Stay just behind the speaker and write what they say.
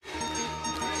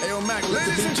Ayo, Mac,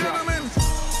 ladies and gentlemen,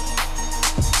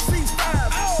 C5.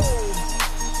 Oh,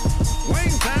 wing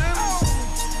time. Oh,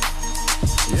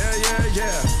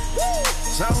 yeah.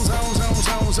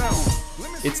 Zone.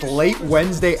 It's late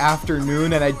Wednesday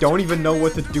afternoon, and I don't even know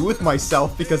what to do with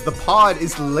myself because the pod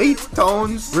is late,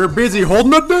 Tones. We're busy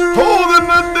holding the dick. Holding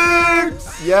the dick.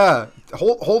 Yeah,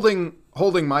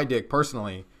 holding my dick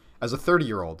personally as a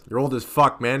 30-year-old. You're old as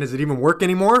fuck, man. Does it even work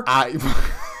anymore?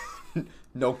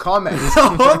 No comment.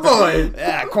 Oh boy.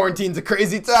 Yeah, quarantine's a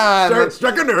crazy time.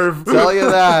 Struck a nerve. Tell you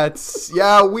that.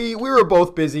 Yeah, we were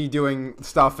both busy doing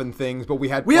stuff and things, but we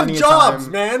had plenty of time. We have jobs,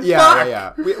 man.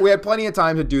 Yeah. We had plenty of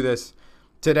time to do this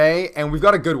today, and we've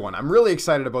got a good one. I'm really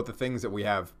excited about the things that we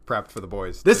have prepped for the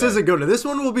boys. This today. is a good one. This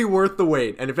one will be worth the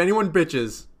wait. And if anyone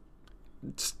bitches,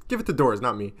 just give it to Doors,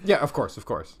 not me. Yeah, of course.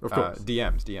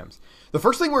 DMs. The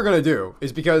first thing we're going to do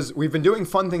is, because we've been doing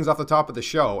fun things off the top of the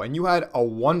show, and you had a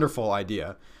wonderful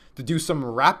idea to do some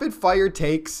rapid fire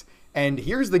takes. And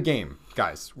here's the game,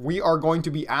 guys. We are going to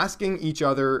be asking each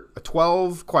other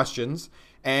 12 questions,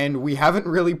 and we haven't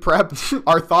really prepped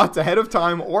our thoughts ahead of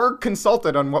time or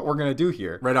consulted on what we're going to do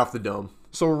here. Right off the dome.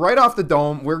 So right off the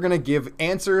dome, we're going to give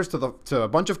answers to a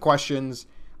bunch of questions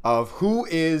of who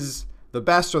is the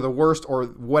best or the worst or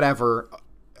whatever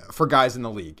for guys in the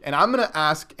league. And I'm going to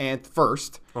ask Ant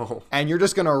first. Oh. And you're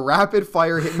just going to rapid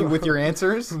fire hit me with your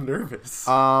answers. I'm nervous.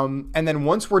 And then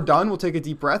once we're done, we'll take a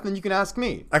deep breath and you can ask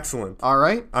me. Excellent. All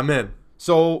right? I'm in.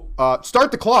 So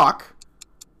start the clock.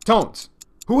 Tones.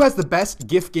 Who has the best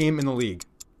gift game in the league?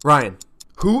 Ryan.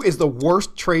 Who is the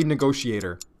worst trade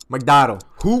negotiator? McDonald.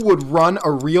 Who would run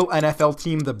a real NFL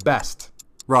team the best?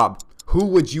 Rob. Who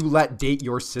would you let date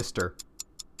your sister?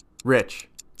 Rich.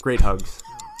 Great hugs.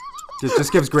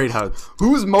 just gives great hugs.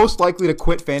 Who's most likely to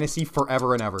quit fantasy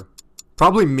forever and ever?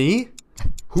 Probably me.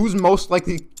 Who's most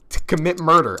likely to commit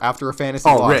murder after a fantasy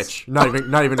Oh, loss? Rich.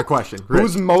 Not even a question. Rich.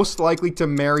 Who's most likely to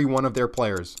marry one of their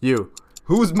players? You.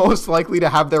 Who's most likely to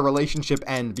have their relationship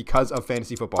end because of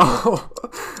fantasy football?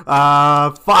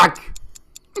 Fuck.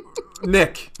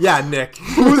 Nick. Yeah, Nick.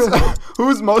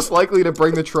 Who's most likely to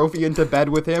bring the trophy into bed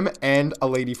with him and a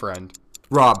lady friend?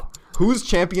 Rob. Whose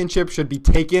championship should be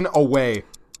taken away?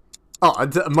 Oh,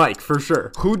 Mike, for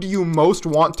sure. Who do you most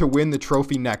want to win the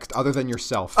trophy next, other than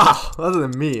yourself? Oh, other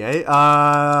than me, eh?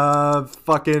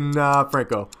 Fucking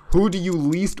Franco. Who do you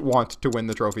least want to win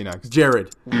the trophy next?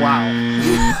 Jared. Wow.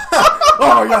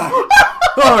 Oh my god.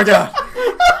 Oh my god.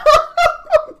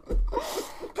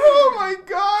 Oh my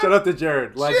god. Shout out to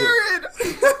Jared. Legend. Jared!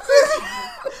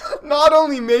 Not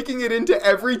only making it into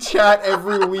every chat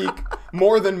every week,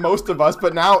 more than most of us,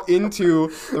 but now into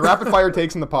the rapid fire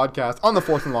takes in the podcast on the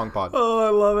Fourth and Long pod. Oh, I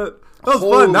love it. That was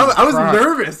Holy fun. I was crap.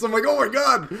 nervous. I'm like, oh my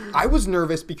god. I was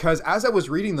nervous because as I was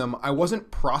reading them, I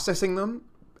wasn't processing them.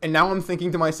 And now I'm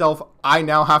thinking to myself, I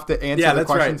now have to answer the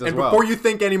questions as and well. before you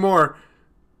think anymore,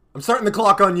 I'm starting the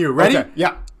clock on you. Ready? Okay,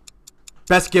 yeah.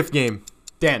 Best gift game.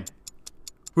 Dan.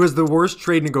 Who is the worst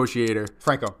trade negotiator?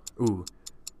 Franco. Ooh.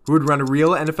 Who would run a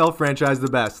real NFL franchise the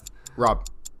best? Rob.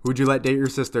 Who would you let date your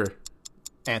sister?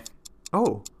 Anth.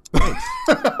 Oh, thanks.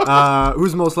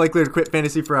 Who's most likely to quit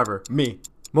fantasy forever? Me.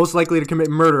 Most likely to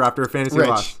commit murder after a fantasy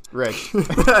loss? Rich.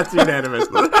 That's unanimous.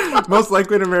 Most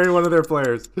likely to marry one of their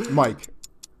players? Mike.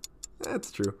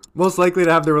 That's true. Most likely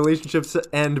to have their relationships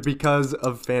end because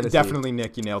of fantasy? Definitely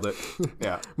Nick. You nailed it.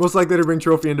 Yeah. Most likely to bring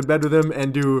trophy into bed with him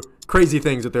and do crazy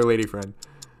things with their lady friend?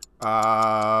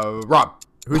 Rob.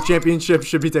 Whose championship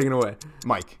should be taken away?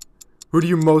 Mike. Who do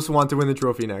you most want to win the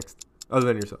trophy next, other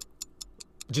than yourself?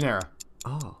 Genera.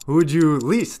 Oh. Who would you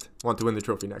least want to win the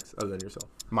trophy next, other than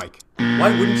yourself? Mike. Why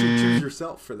wouldn't you choose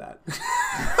yourself for that?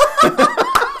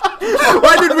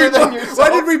 Why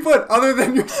did we put other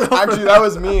than yourself? Actually, that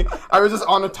was me. I was just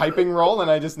on a typing roll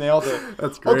and I just nailed it.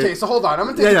 That's great. Okay, so hold on. I'm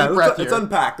going to take a deep breath here. Let's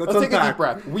unpack. Let's take a deep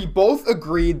breath. We both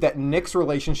agreed that Nick's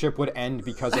relationship would end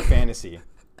because of fantasy.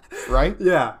 Right?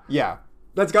 Yeah. Yeah.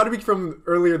 That's got to be from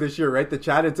earlier this year, right? The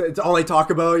chat, it's all I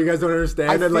talk about. You guys don't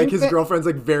understand. And like his girlfriend's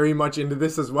like very much into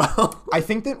this as well. I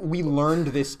think that we learned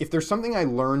this. If there's something I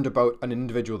learned about an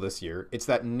individual this year, it's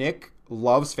that Nick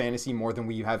loves fantasy more than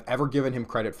we have ever given him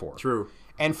credit for. True.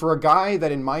 And for a guy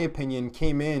that, in my opinion,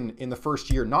 came in the first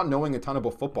year not knowing a ton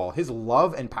about football, his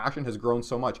love and passion has grown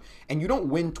so much. And you don't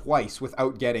win twice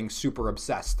without getting super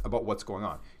obsessed about what's going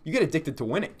on. You get addicted to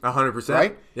winning. 100%.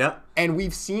 Right? Yeah. And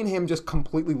we've seen him just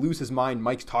completely lose his mind.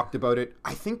 Mike's talked about it.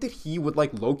 I think that he would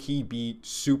like low-key be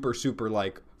super, super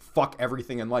like fuck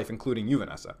everything in life, including you,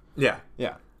 Vanessa. Yeah.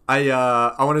 Yeah.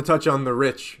 I want to touch on the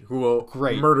rich who will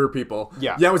murder people.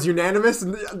 Yeah, it was unanimous.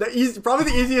 And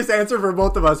probably the easiest answer for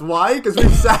both of us. Why? Because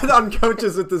we've sat on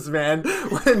couches with this man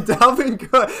when Dalvin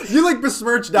Cook. You like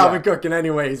besmirch Dalvin Cook in any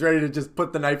way. He's ready to just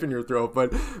put the knife in your throat.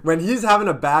 But when he's having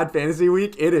a bad fantasy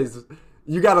week,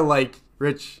 you gotta like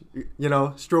Rich,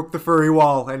 stroke the furry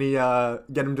wall. Any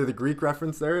get him to the Greek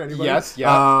reference there? Anybody? Yes,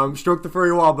 yeah. Stroke the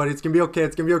furry wall, but it's gonna be okay.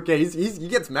 It's gonna be okay. He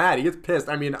gets mad. He gets pissed.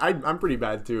 I mean, I'm pretty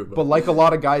bad too. But like a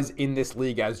lot of guys in this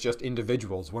league, as just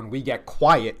individuals, when we get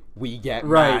quiet, we get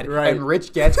mad. Right. And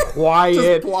Rich gets quiet.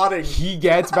 Just plotting. He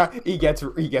gets mad. He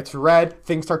gets red.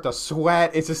 Things start to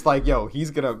sweat. It's just like, yo, he's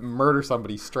gonna murder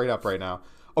somebody straight up right now.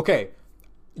 Okay,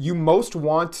 I most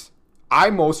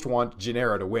want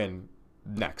Gennaro to win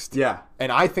next. Yeah.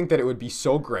 And I think that it would be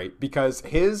so great because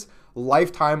his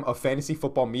lifetime of fantasy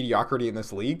football mediocrity in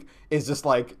this league is just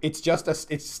like, it's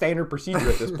standard procedure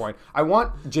at this point. I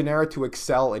want Gennaro to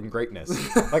excel in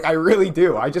greatness. Like, I really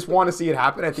do. I just want to see it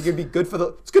happen. I think it'd be good for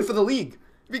the league.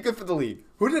 It'd be good for the league.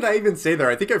 Who did I even say there?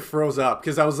 I think I froze up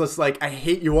because I was just like, I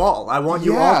hate you all. I want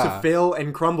you all to fail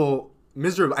and crumble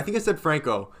miserably. I think I said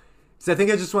Franco. So I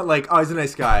think I just went like, oh, he's a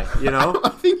nice guy, I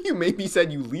think you maybe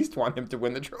said you least want him to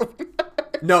win the trophy.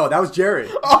 No, that was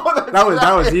Jared. Oh,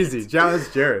 that was easy. That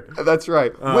was Jared. That's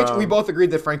right. Which we both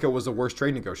agreed that Franco was the worst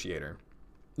trade negotiator.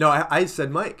 No, I said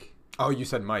Mike. Oh, you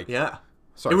said Mike. Yeah.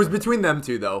 Sorry, it was between them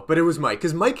two, though, but it was Mike.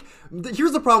 Because Mike,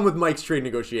 here's the problem with Mike's trade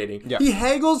negotiating. Yeah. He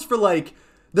haggles for like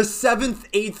the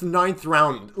 7th, 8th, 9th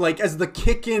round, like as the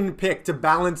kick-in pick to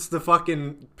balance the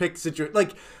fucking pick situation.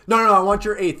 Like, no, I want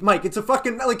your 8th. Mike, it's a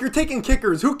fucking, like, you're taking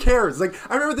kickers. Who cares? Like,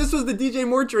 I remember this was the DJ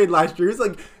Moore trade last year. It's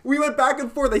like, we went back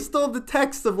and forth. I still have the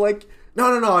text of like,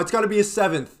 no, it's got to be a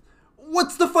 7th.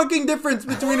 What's the fucking difference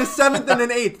between a 7th and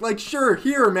an 8th? Like, sure,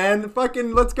 here, man.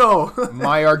 Fucking, let's go.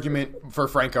 My argument for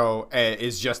Franco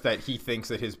is just that he thinks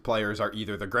that his players are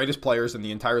either the greatest players in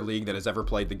the entire league that has ever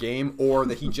played the game, or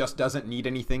that he just doesn't need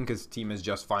anything because his team is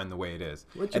just fine the way it is.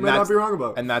 Which you might not be wrong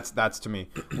about. And that's to me.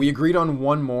 We agreed on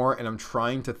one more, and I'm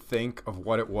trying to think of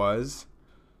what it was.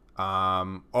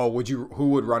 Who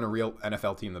would run a real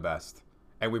NFL team the best?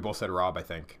 And we both said Rob, I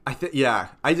think. I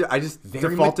just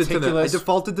defaulted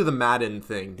to the Madden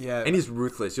thing. Yeah. And he's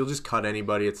ruthless. You'll just cut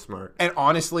anybody. It's smart. And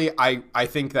honestly, I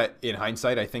think that in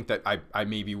hindsight, I think that I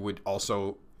maybe would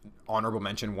also honorable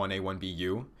mention 1A,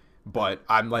 1BU. But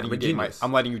I'm letting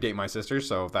you date my sister,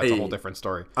 so that's a whole different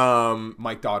story.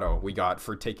 Mike Dotto, we got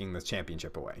for taking this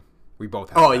championship away. We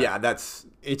both have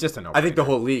it's just a no. I think the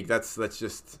whole league, that's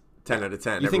just 10 out of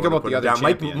 10. You think about the other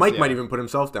champions. Mike might even put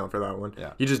himself down for that one.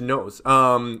 Yeah. He just knows.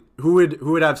 Who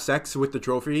would have sex with the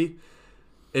trophy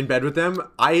in bed with them?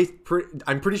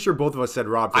 I'm pretty sure both of us said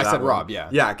Rob. I said Rob, yeah.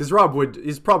 Yeah, because Rob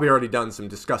he's probably already done some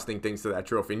disgusting things to that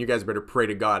trophy, and you guys better pray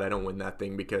to God I don't win that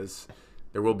thing because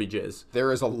there will be jizz.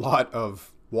 There is a lot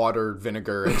of water,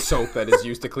 vinegar, and soap that is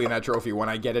used to clean that trophy when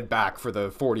I get it back for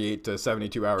the 48 to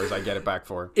 72 hours I get it back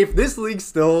for. If this league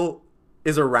still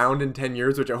is around in 10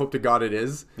 years, which I hope to God it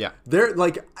is. Yeah. There's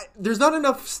not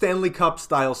enough Stanley Cup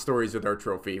style stories with our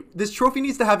trophy. This trophy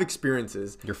needs to have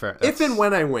experiences. You're fair. If and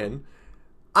when I win,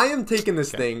 I am taking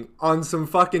this thing on some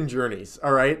fucking journeys,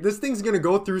 all right? This thing's going to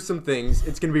go through some things.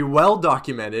 It's going to be well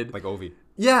documented. Like Ovi.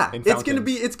 Yeah, it's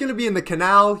gonna be in the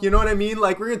canal. You know what I mean?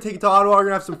 Like, we're gonna take it to Ottawa. We're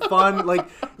gonna have some fun. Like,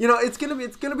 it's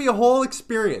gonna be a whole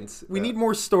experience. We need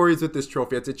more stories with this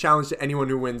trophy. It's a challenge to anyone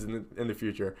who wins in the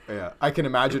future. Yeah, I can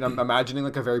imagine. I'm imagining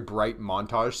like a very bright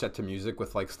montage set to music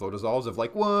with like slow dissolves of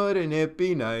like, wouldn't it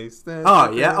be nice?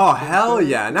 Oh yeah. Oh hell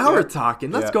yeah. Now we're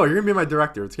talking. Let's go. You're gonna be my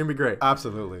director. It's gonna be great.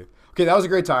 Absolutely. Okay, that was a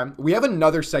great time. We have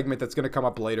another segment that's going to come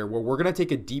up later where we're going to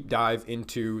take a deep dive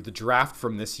into the draft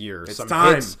from this year. It's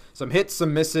time. Some hits,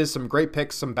 some misses, some great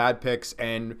picks, some bad picks,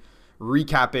 and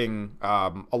recapping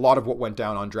a lot of what went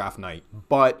down on draft night.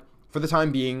 But for the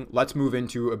time being, let's move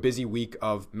into a busy week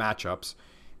of matchups.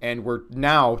 And we're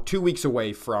now 2 weeks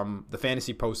away from the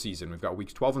fantasy postseason. We've got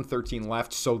weeks 12 and 13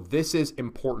 left, so this is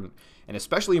important. And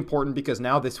especially important because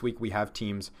now this week we have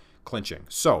teams clinching.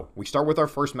 So we start with our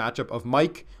first matchup of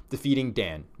Mike defeating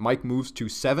Dan. Mike moves to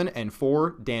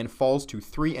 7-4. Dan falls to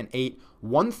 3-8.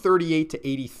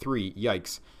 138-83.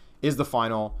 Yikes. Is the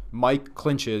final. Mike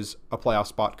clinches a playoff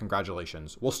spot.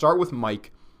 Congratulations. We'll start with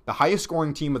Mike, the highest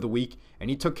scoring team of the week, and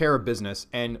he took care of business.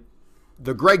 And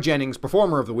the Greg Jennings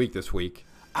performer of the week this week,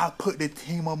 I put the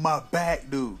team on my back,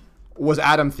 dude, was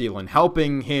Adam Thielen,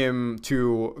 helping him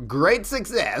to great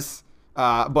success.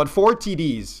 But 4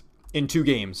 TDs in 2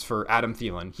 games for Adam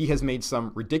Thielen. He has made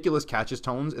some ridiculous catches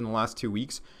tones in the last 2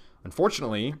 weeks.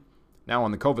 Unfortunately, now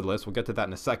on the COVID list, we'll get to that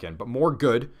in a second, but more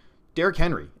good, Derrick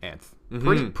Henry, Anth.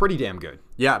 Pretty damn good.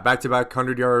 Yeah, back-to-back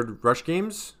 100-yard rush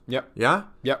games. Yep. Yeah?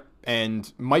 Yep.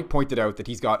 And Mike pointed out that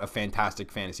he's got a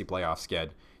fantastic fantasy playoff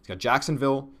sked. He's got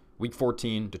Jacksonville week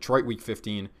 14, Detroit week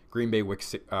 15, Green Bay week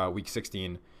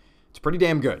 16. It's pretty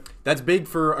damn good. That's big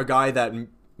for a guy that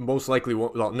most likely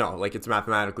won't. Well, no, like it's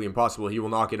mathematically impossible. He will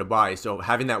not get a bye. So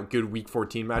having that good week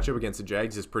 14 matchup against the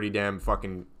Jags is pretty damn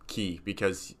fucking key,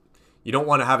 because you don't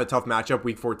want to have a tough matchup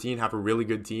week 14, have a really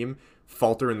good team,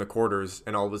 falter in the quarters,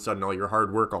 and all of a sudden all your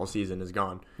hard work all season is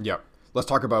gone. Yep. Let's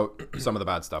talk about some of the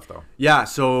bad stuff, though. Yeah,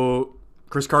 so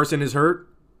Chris Carson is hurt.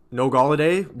 No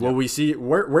Galladay. Will we see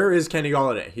where is Kenny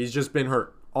Galladay? He's just been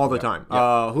hurt all the time.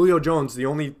 Julio Jones, the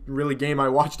only really game I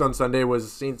watched on Sunday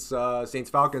was Saints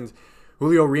Falcons.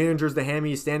 Julio re-injures the hammy.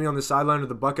 He's standing on the sideline with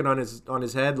the bucket on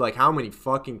his head. Like, how many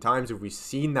fucking times have we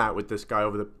seen that with this guy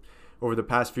over the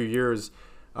past few years?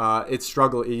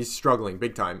 He's struggling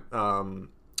big time.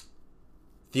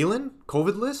 Thielen,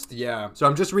 COVID list? Yeah. So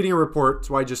I'm just reading a report, that's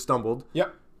why I just stumbled.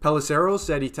 Yep. Pelissero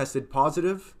said he tested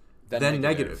positive, then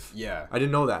negative. Yeah. I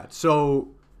didn't know that. So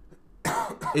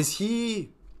is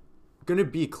he going to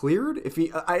be cleared? If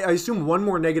I assume one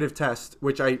more negative test,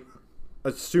 which I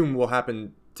assume will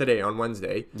happen today on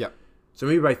Wednesday. Yep. So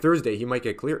maybe by Thursday he might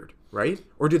get cleared, right?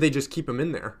 Or do they just keep him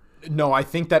in there? No, I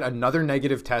think that another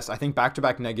negative test, I think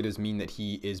back-to-back negatives mean that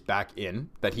he is back in,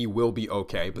 that he will be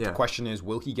okay. But the question is,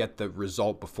 will he get the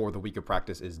result before the week of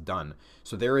practice is done?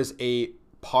 So there is a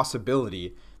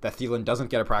possibility that Thielen doesn't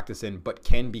get a practice in, but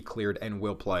can be cleared and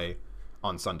will play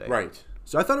on Sunday. Right.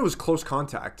 So I thought it was close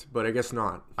contact, but I guess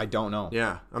not. I don't know.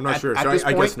 Yeah, I'm not sure. At So this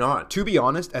I point, guess not. To be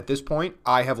honest, at this point,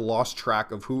 I have lost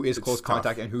track of who is close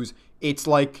contact and who's... It's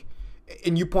like...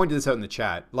 And you pointed this out in the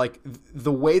chat, like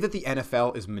the way that the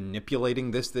NFL is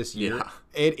manipulating this year,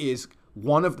 it is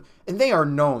one of, and they are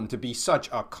known to be such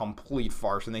a complete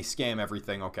farce, and they scam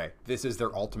everything. Okay, this is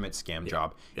their ultimate scam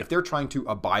job. If they're trying to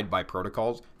abide by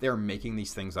protocols, they're making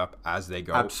these things up as they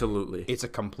go. Absolutely. It's a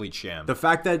complete sham. The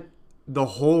fact that the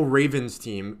whole Ravens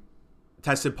team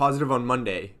tested positive on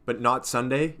Monday, but not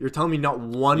Sunday, you're telling me not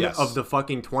one of the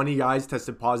fucking 20 guys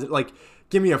tested positive? Like,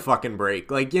 give me a fucking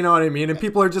break. Like, you know what I mean? And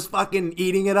people are just fucking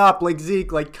eating it up like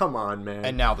Zeke. Like, come on, man.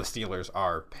 And now the Steelers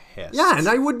are pissed. Yeah, and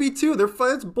I would be too.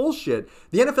 It's bullshit.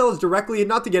 The NFL has directly,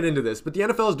 not to get into this, but the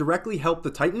NFL has directly helped the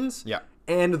Titans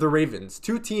and the Ravens,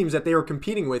 two teams that they are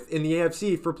competing with in the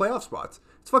AFC for playoff spots.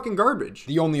 It's fucking garbage.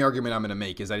 The only argument I'm going to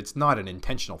make is that it's not an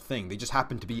intentional thing. They just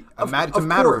happen to be it's a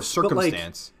matter of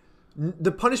circumstance.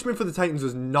 The punishment for the Titans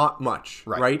was not much,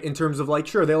 right? In terms of, like,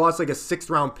 sure, they lost like a 6th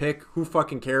round pick. Who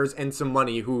fucking cares? And some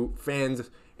money. Who fans,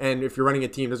 and if you're running a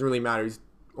team, doesn't really matter. These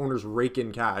owners rake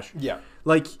in cash. Yeah.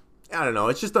 Like, I don't know.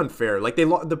 It's just unfair. Like, the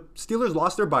Steelers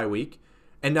lost their bye week,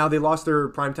 and now they lost their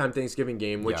primetime Thanksgiving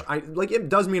game, which it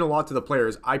does mean a lot to the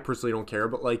players. I personally don't care,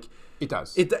 but like, it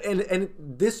does. And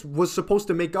this was supposed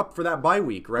to make up for that bye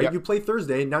week, right? Yep. You play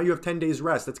Thursday, now you have 10 days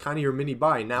rest. That's kind of your mini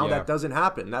bye. Now that doesn't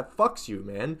happen. That fucks you,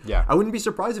 man. Yeah. I wouldn't be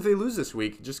surprised if they lose this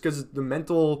week, just because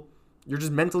you're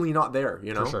just mentally not there,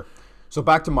 you know? For sure. So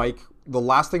back to Mike. The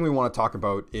last thing we want to talk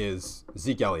about is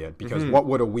Zeke Elliott, because what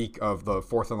would a week of the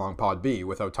Fourth and Long pod be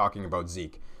without talking about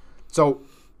Zeke? So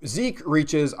Zeke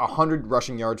reaches 100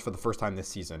 rushing yards for the first time this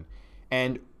season.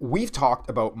 And we've talked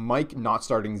about Mike not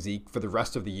starting Zeke for the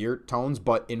rest of the year, Tones,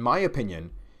 but in my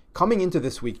opinion, coming into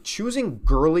this week, choosing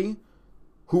Gurley,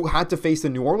 who had to face the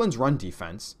New Orleans run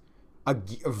defense,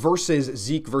 versus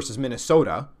Zeke versus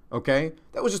Minnesota, okay?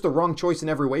 That was just the wrong choice in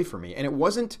every way for me. And it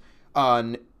wasn't,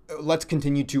 let's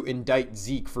continue to indict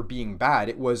Zeke for being bad.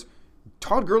 It was,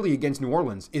 Todd Gurley against New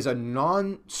Orleans is a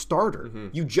non-starter.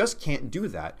 You just can't do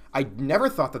that. I never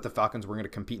thought that the Falcons were going to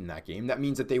compete in that game. That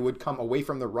means that they would come away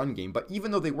from the run game. But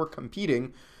even though they were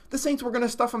competing, the Saints were going to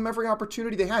stuff him every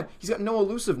opportunity they had. He's got no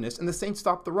elusiveness, and the Saints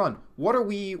stopped the run.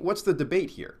 What's the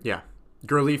debate here? Yeah.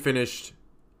 Gurley finished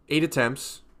 8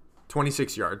 attempts,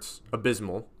 26 yards.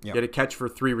 Abysmal. Yep. He had a catch for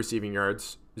 3 receiving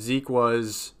yards. Zeke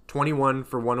was 21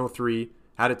 for 103,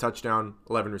 had a touchdown,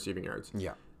 11 receiving yards.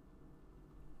 Yeah.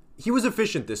 He was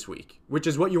efficient this week, which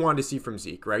is what you wanted to see from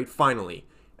Zeke, right? Finally.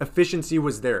 Efficiency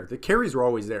was there. The carries were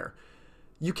always there.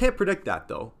 You can't predict that,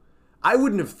 though. I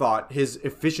wouldn't have thought his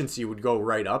efficiency would go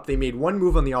right up. They made one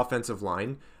move on the offensive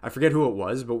line. I forget who it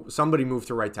was, but somebody moved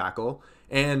to right tackle.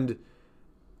 And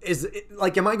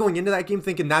am I going into that game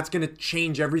thinking that's going to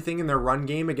change everything in their run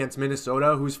game against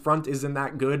Minnesota, whose front isn't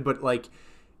that good, but like,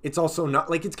 it's also not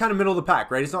like, it's kind of middle of the pack,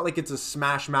 right? It's not like it's a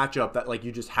smash matchup that like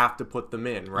you just have to put them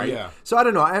in, right? Yeah. So I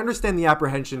don't know. I understand the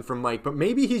apprehension from Mike, but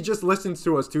maybe he just listens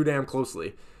to us too damn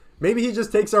closely. Maybe he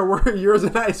just takes our yours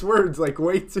and nice words like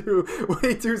way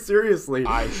too seriously.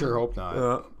 I sure hope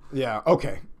not. Yeah.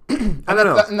 Okay. I don't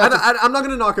know. I'm not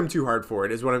going to knock him too hard for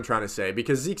it, is what I'm trying to say,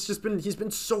 because Zeke's he's been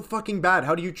so fucking bad.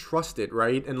 How do you trust it,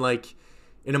 right? And like,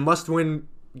 in a must-win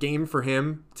game for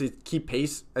him to keep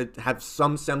pace, have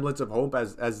some semblance of hope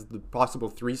as the possible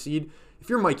 3 seed. If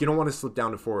you're Mike, you don't want to slip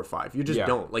down to 4 or 5. You just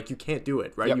don't. Like, you can't do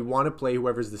it, right? Yep. You want to play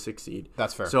whoever's the 6 seed.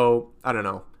 That's fair. So I don't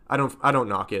know. I don't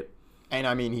knock it. And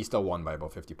I mean, he still won by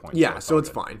about 50 points. Yeah, so it's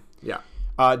good. fine.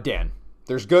 Yeah. Dan,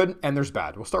 there's good and there's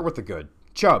bad. We'll start with the good.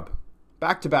 Chubb,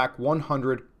 back-to-back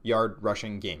 100-yard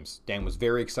rushing games. Dan was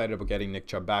very excited about getting Nick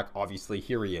Chubb back. Obviously,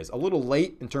 here he is. A little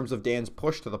late in terms of Dan's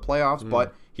push to the playoffs,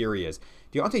 but here he is.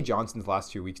 Deontay Johnson's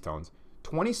last 2 weeks, Tones,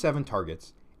 27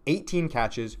 targets, 18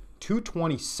 catches,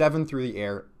 227 through the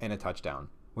air, and a touchdown.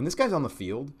 When this guy's on the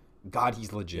field, God,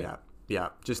 he's legit. Yeah.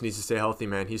 Just needs to stay healthy,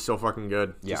 man. He's so fucking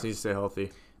good. Just needs to stay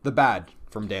healthy. The bad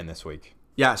from Dan this week.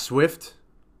 Yeah, Swift,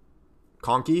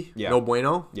 Conkey, no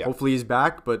bueno. Yeah. Hopefully he's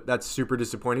back, but that's super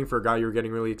disappointing for a guy you were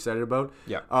getting really excited about.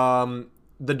 Yeah.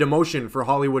 The demotion for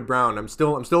Hollywood Brown. I'm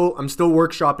still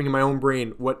workshopping in my own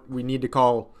brain what we need to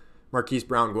call Marquise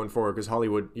Brown going forward, because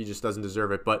Hollywood, he just doesn't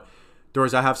deserve it. But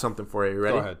Doors, I have something for you. You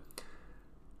ready? Go ahead.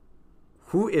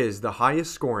 Who is the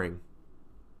highest scoring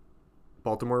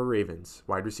Baltimore Ravens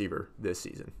wide receiver this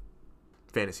season,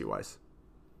 fantasy wise?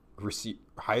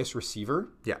 Highest receiver?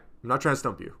 Yeah, I'm not trying to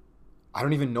stump you. I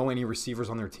don't even know any receivers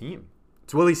on their team.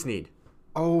 It's Willie Snead.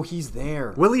 Oh, he's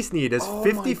there. Willie Snead has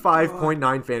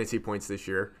 55.9 fantasy points this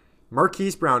year.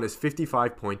 Marquise Brown is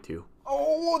 55.2.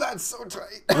 Oh, that's so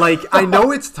tight. Like, I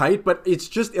know it's tight, but it's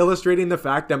just illustrating the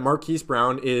fact that Marquise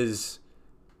Brown is...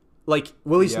 Like,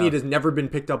 Willie Snead has never been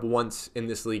picked up once in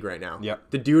this league right now.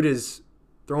 Yep. The dude is...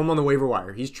 Throw him on the waiver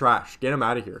wire. He's trash. Get him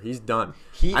out of here. He's done.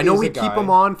 I know we keep him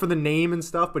on for the name and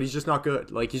stuff, but he's just not good.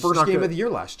 Like, he's first just not game good. of the year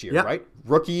last year, right?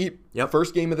 Rookie,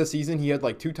 first game of the season. He had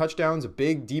like 2 touchdowns, a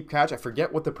big deep catch. I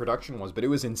forget what the production was, but it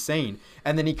was insane.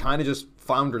 And then he kind of just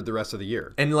floundered the rest of the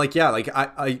year. And like, yeah, like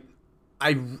I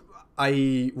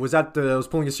was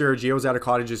pulling a Sergio. I was at a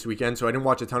cottage this weekend, so I didn't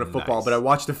watch a ton of football, but I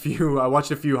watched a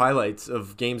few highlights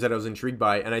of games that I was intrigued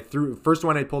by, and first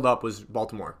one I pulled up was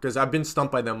Baltimore, because I've been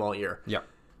stumped by them all year. Yeah.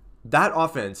 That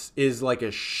offense is like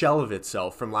a shell of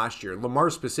itself from last year.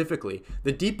 Lamar specifically,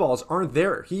 the deep balls aren't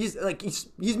there. He's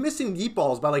missing deep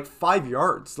balls by like 5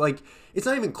 yards. Like, it's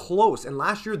not even close. And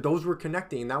last year those were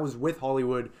connecting, and that was with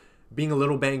Hollywood being a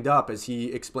little banged up, as he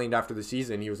explained after the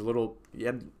season. He was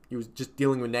just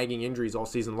dealing with nagging injuries all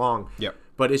season long. Yep.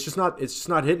 But it's just not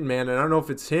hitting, man. And I don't know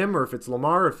if it's him or if it's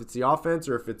Lamar, or if it's the offense,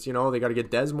 or if it's, they got to get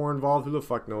Dez more involved. Who the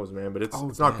fuck knows, man? But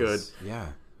it's not good. Yeah.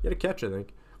 You had a catch, I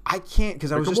think. I can't,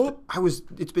 because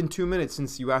it's been 2 minutes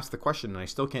since you asked the question, and I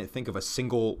still can't think of a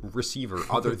single receiver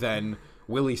other than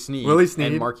Willie Snead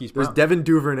and Marquise Brown. There's Devin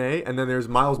Duvernay, and then there's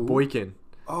Miles Boykin.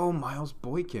 Oh, Miles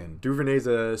Boykin. Duvernay's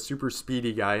a super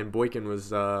speedy guy, and Boykin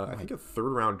was, I think, a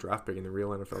 3rd-round draft pick in the real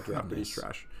NFL draft, but he's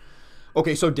trash.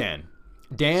 Okay, so Dan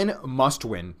must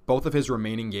win both of his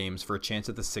remaining games for a chance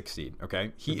at the 6th seed,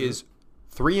 okay? He is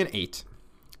 3-8.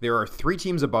 There are 3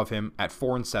 teams above him at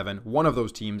 4-7. One of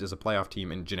those teams is a playoff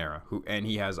team in Genera, and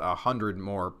he has 100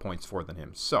 more points for than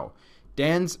him. So,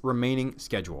 Dan's remaining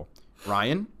schedule: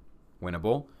 Ryan,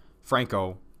 winnable;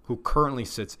 Franco, who currently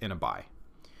sits in a bye.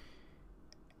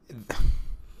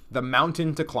 The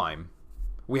mountain to climb.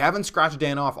 We haven't scratched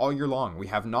Dan off all year long. We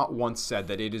have not once said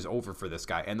that it is over for this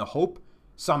guy, and the hope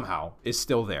somehow is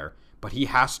still there. But he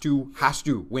has to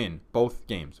win both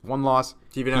games. 1 loss,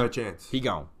 to even have a chance. He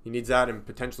gone. He needs that and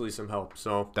potentially some help.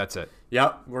 So that's it.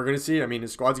 Yeah, we're gonna see. I mean,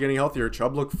 his squad's getting healthier.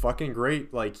 Chubb looked fucking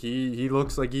great. Like, he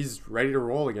looks like he's ready to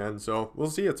roll again. So we'll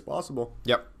see. It's possible.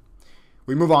 Yep.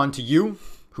 We move on to you,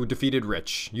 who defeated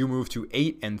Rich. You move to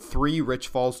 8-3. Rich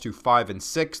falls to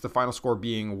 5-6. The final score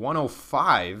being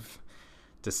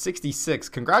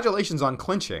 105-66. Congratulations on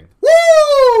clinching.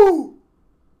 Woo!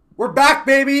 We're back,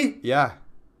 baby. Yeah.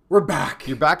 We're back.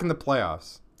 You're back in the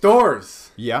playoffs.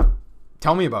 Doors. Yeah.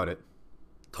 Tell me about it.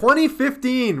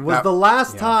 2015 was the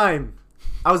last time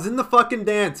I was in the fucking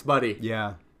dance, buddy.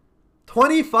 Yeah.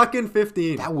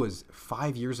 2015. That was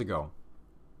 5 years ago.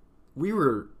 We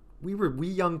were wee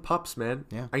young pups, man.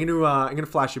 Yeah. I'm gonna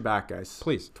flash you back, guys.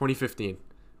 Please. 2015.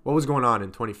 What was going on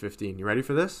in 2015? You ready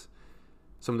for this?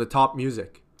 Some of the top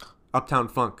music. Uptown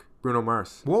Funk. Bruno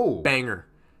Mars. Whoa. Banger.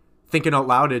 Thinking Out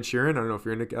Loud, Ed Sheeran. I don't know if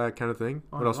you're into that kind of thing.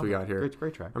 What else we got here?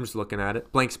 Great track. I'm just looking at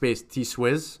it. Blank Space,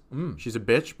 T-Swizz. She's a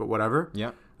bitch, but whatever.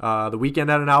 Yeah. The Weeknd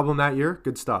had an album that year.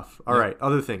 Good stuff. All right.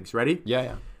 Other things. Ready?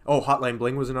 Yeah. Oh, Hotline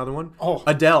Bling was another one. Oh.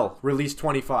 Adele released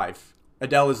 25.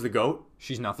 Adele is the GOAT.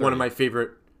 She's not 30. One of my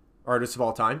favorite artists of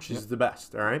all time. She's the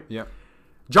best. All right. Yeah.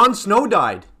 Jon Snow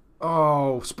died.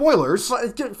 Oh, spoilers.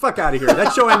 Get fuck out of here.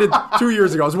 That show ended 2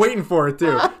 years ago. I was waiting for it,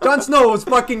 too. Jon Snow was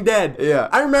fucking dead. Yeah.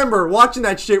 I remember watching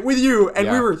that shit with you, and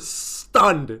we were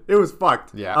stunned. It was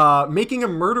fucked. Yeah. Making a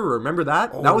Murderer. Remember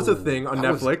that? That was a Oh, thing on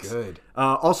that was Netflix. good.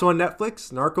 Also on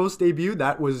Netflix, Narcos debut.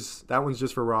 That one's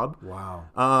just for Rob.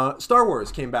 Wow. Star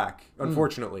Wars came back,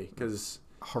 unfortunately, because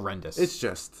Horrendous. it's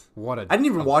just What a I didn't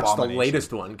even watch the abomination.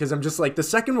 latest one because I'm just like the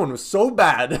second one was so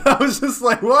bad. I was just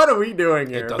like, what are we doing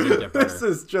here? doesn't get better. This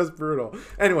is just brutal.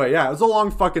 Anyway, yeah, it was a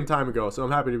long fucking time ago, so I'm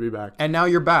happy to be back. And now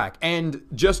you're back. And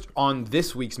just on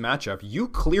this week's matchup, you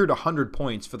cleared 100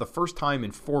 points for the first time in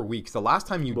 4 weeks. The last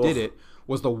time you did it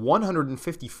was the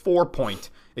 154-point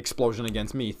explosion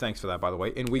against me. Thanks for that, by the way,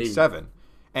 in week 7.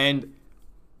 And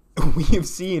we have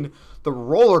seen the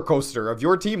roller coaster of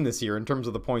your team this year in terms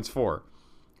of the points for.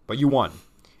 But you won.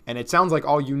 And it sounds like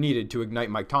all you needed to ignite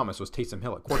Mike Thomas was Taysom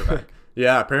Hill at quarterback.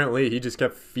 Yeah, apparently he just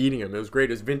kept feeding him. It was great.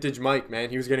 It was vintage Mike, man.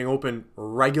 He was getting open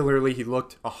regularly. He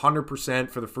looked 100%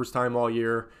 for the first time all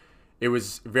year. It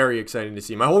was very exciting to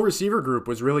see. My whole receiver group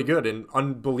was really good, and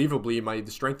unbelievably,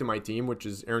 the strength of my team, which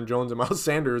is Aaron Jones and Miles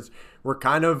Sanders, were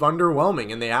kind of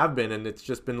underwhelming, and they have been, and it's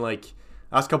just been like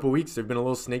last couple of weeks they've been a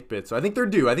little snake bit. So I think they're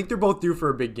due. I think they're both due for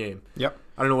a big game. Yep.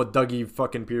 I don't know what Dougie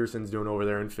fucking Peterson's doing over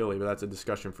there in Philly, but that's a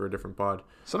discussion for a different pod.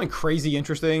 Something crazy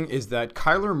interesting is that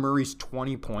Kyler Murray's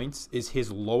 20 points is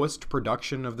his lowest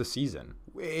production of the season.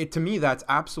 To me, that's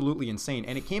absolutely insane.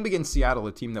 And it came against Seattle,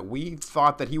 a team that we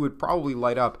thought that he would probably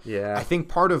light up. Yeah. I think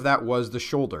part of that was the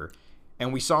shoulder.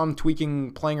 And we saw him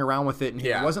tweaking, playing around with it, and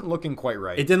he wasn't looking quite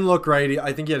right. It didn't look right.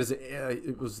 I think he had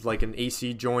it was like an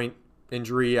AC joint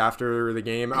injury after the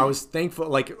game. I was thankful,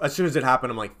 like, as soon as it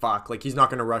happened, I'm like, fuck, like, he's not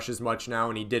going to rush as much now,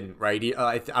 and he didn't, right?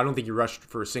 I don't think he rushed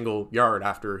for a single yard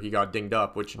after he got dinged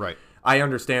up, which I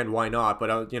understand why not,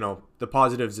 but, the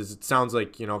positives is it sounds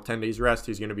like, 10 days rest,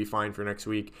 he's going to be fine for next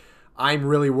week. I'm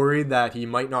really worried that he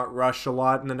might not rush a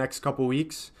lot in the next couple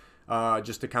weeks,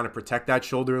 just to kind of protect that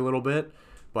shoulder a little bit,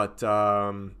 but,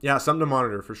 yeah, something to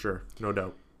monitor for sure, no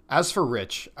doubt. As for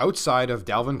Rich, outside of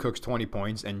Dalvin Cook's 20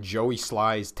 points and Joey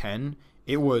Sly's 10,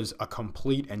 it was a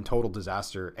complete and total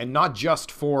disaster. And not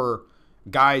just for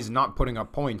guys not putting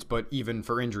up points, but even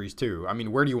for injuries too. I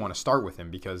mean, where do you want to start with him?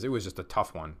 Because it was just a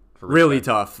tough one. Really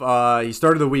tough. He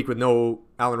started the week with no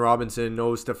Allen Robinson,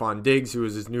 no Stephon Diggs, who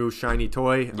was his new shiny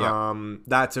toy. Yeah.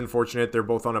 That's unfortunate. They're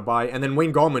both on a bye. And then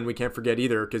Wayne Gallman, we can't forget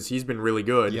either, because he's been really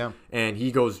good. Yeah. And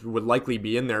he would likely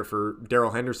be in there for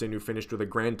Darrell Henderson, who finished with a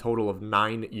grand total of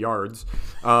 9 yards.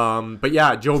 But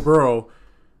yeah, Joe Burrow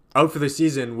out for the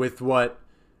season with what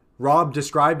Rob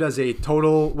described as a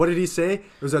total, what did he say? It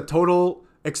was a total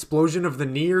explosion of the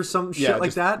knee or some shit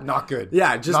like that. Not good.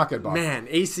 Yeah, just not good, Bob. Man,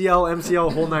 ACL,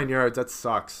 MCL, whole 9 yards. That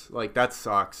sucks. Like, that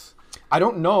sucks. I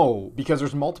don't know, because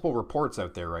there's multiple reports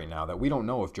out there right now that we don't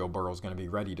know if Joe Burrow's going to be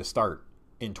ready to start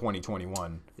in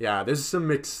 2021. Yeah, there's some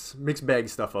mixed bag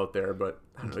stuff out there, but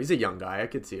I don't know. He's a young guy. I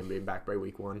could see him being back by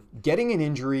week 1. Getting an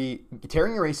injury,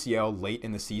 tearing your ACL late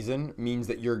in the season means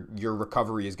that your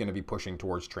recovery is going to be pushing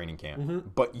towards training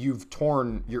camp. But you've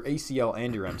torn your ACL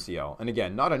and your MCL. And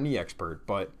again, not a knee expert,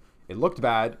 but it looked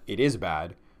bad. It is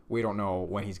bad. We don't know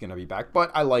when he's going to be back. But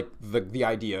I like the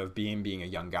idea of being a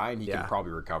young guy, and he can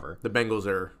probably recover. The Bengals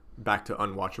are back to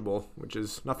unwatchable, which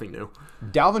is nothing new.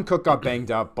 Dalvin Cook got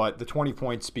banged up, but the 20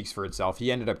 points speaks for itself.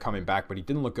 He ended up coming back, but he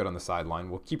didn't look good on the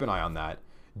sideline. We'll keep an eye on that.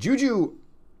 Juju,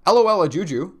 LOL at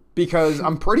Juju, because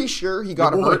I'm pretty sure he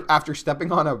got hurt after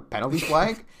stepping on a penalty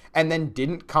flag and then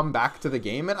didn't come back to the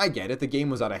game. And I get it. The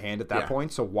game was out of hand at that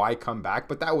point, so why come back?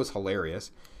 But that was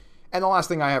hilarious. And the last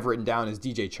thing I have written down is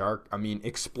DJ Chark. I mean,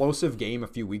 explosive game a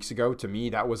few weeks ago. To me,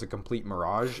 that was a complete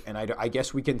mirage. And I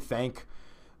guess we can thank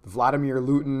Vladimir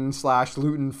Luton /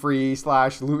 Luton Free /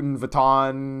 Luton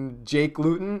Vuitton, Jake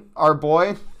Luton, our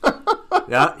boy.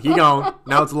 Yeah, he gone.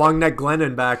 Now it's Long Neck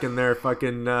Glennon back in there,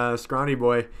 fucking scrawny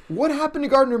boy. What happened to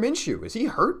Gardner Minshew? Is he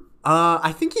hurt?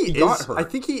 I think he got hurt. I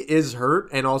think he is hurt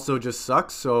and also just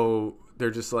sucks. So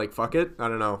they're just like, fuck it. I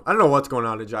don't know. I don't know what's going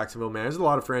on in Jacksonville, man. There's a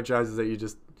lot of franchises that you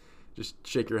just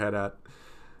shake your head at,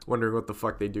 wondering what the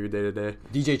fuck they do day to day.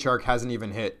 DJ Chark hasn't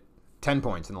even hit 10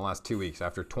 points in the last 2 weeks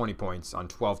after 20 points on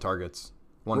 12 targets,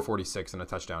 146 and a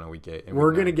touchdown in week 8.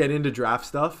 We're going to get into draft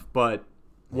stuff, but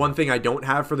one thing I don't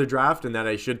have for the draft and that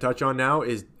I should touch on now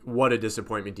is what a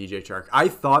disappointment DJ Chark. I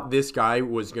thought this guy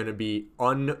was going to be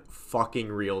unfucking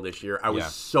real this year. I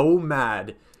was so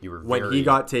mad when he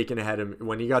got taken ahead of me.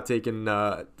 When he got taken,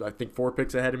 I think 4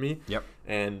 picks ahead of me. Yep.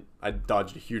 And I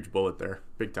dodged a huge bullet there.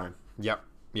 Big time. Yep.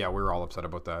 Yeah, we were all upset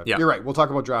about that. Yep. You're right. We'll talk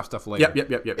about draft stuff later.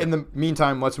 Yep. In the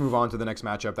meantime, let's move on to the next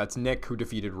matchup. That's Nick, who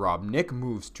defeated Rob. Nick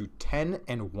moves to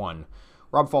 10-1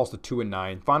 Rob falls to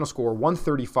 2-9. Final score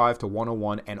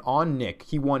 135-101. And on Nick,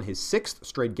 he won his 6th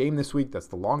straight game this week. That's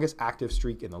the longest active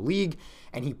streak in the league.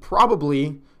 And he probably,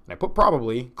 and I put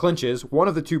probably, clinches one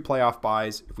of the 2 playoff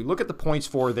buys. If we look at the points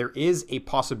for, there is a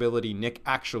possibility Nick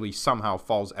actually somehow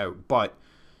falls out. But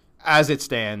as it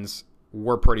stands,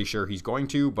 we're pretty sure he's going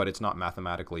to, but it's not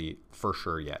mathematically for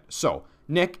sure yet. So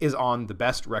Nick is on the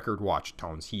best record watch,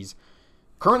 Tones. He's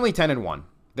currently 10-1.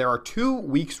 There are 2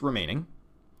 weeks remaining.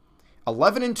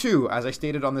 11-2, as I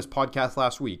stated on this podcast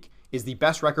last week, is the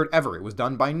best record ever. It was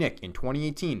done by Nick in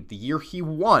 2018, the year he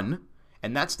won,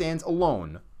 and that stands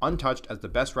alone, untouched, as the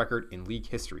best record in league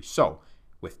history. So,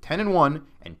 with 10-1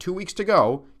 and 2 weeks to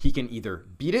go, he can either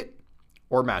beat it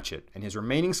or match it. And his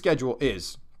remaining schedule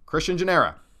is Christian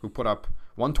Genera, who put up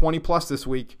 120 plus this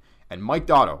week, and Mike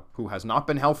Dotto, who has not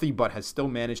been healthy but has still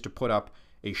managed to put up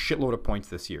a shitload of points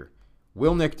this year.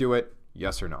 Will Nick do it?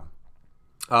 Yes or no?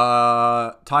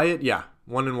 Tie it, yeah.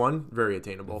 1-1, very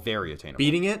attainable. Very attainable.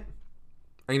 Beating it,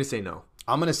 I'm gonna say no.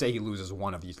 I'm gonna say he loses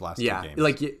one of these last 2 games.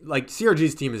 like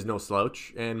CRG's team is no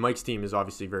slouch, and Mike's team is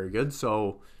obviously very good.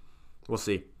 So we'll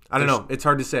see. I don't know. It's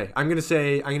hard to say. I'm gonna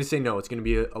say no. It's gonna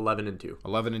be 11-2.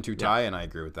 11-2 tie, and I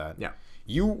agree with that. Yeah.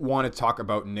 You want to talk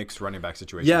about Nick's running back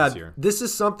situation this year? This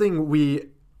is something we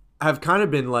have kind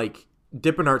of been like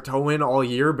dipping our toe in all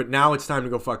year, but now it's time to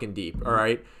go fucking deep. All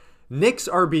right. Nick's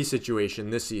RB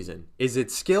situation this season, is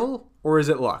it skill or is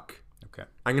it luck? Okay.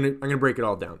 I'm gonna break it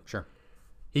all down. Sure.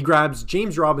 He grabs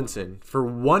James Robinson for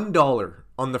 $1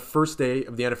 on the first day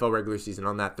of the NFL regular season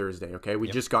on that Thursday, okay? We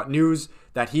just got news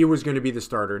that he was going to be the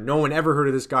starter. No one ever heard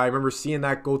of this guy. I remember seeing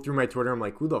that go through my Twitter. I'm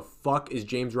like, who the fuck is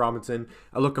James Robinson?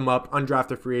 I look him up,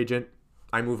 undrafted free agent.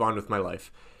 I move on with my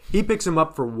life. He picks him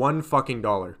up for $1 fucking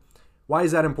dollar. Why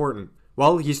is that important?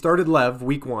 Well, he started Lev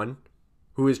week 1,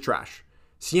 who is trash.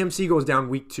 CMC goes down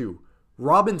week 2.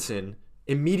 Robinson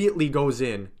immediately goes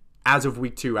in as of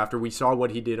week 2 after we saw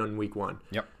what he did on week 1.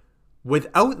 Yep.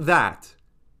 Without that,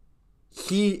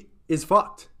 he is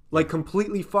fucked. Like,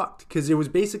 completely fucked. Because it was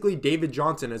basically David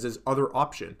Johnson as his other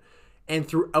option. And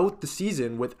throughout the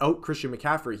season, without Christian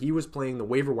McCaffrey, he was playing the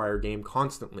waiver wire game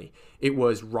constantly. It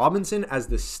was Robinson as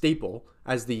the staple,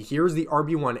 as here's the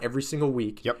RB1 every single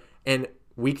week. Yep. And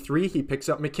week 3, he picks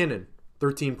up McKinnon,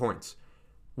 13 points.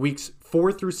 Weeks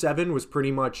 4 through 7 was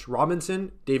pretty much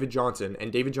Robinson, David Johnson.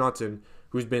 And David Johnson,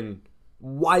 who's been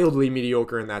wildly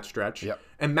mediocre in that stretch. Yep.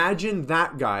 Imagine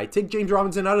that guy. Take James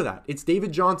Robinson out of that. It's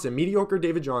David Johnson, mediocre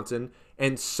David Johnson,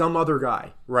 and some other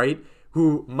guy, right?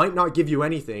 Who might not give you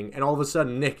anything, and all of a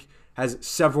sudden Nick has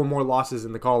several more losses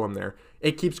in the column there.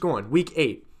 It keeps going. Week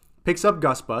 8, picks up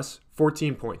Gus Bus,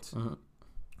 14 points.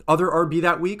 Other RB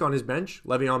that week on his bench,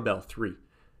 Le'Veon Bell, 3.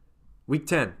 Week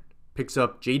 10, picks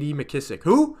up J.D. McKissick,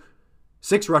 who?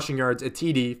 6 rushing yards, a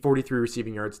TD, 43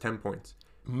 receiving yards, 10 points.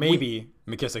 Maybe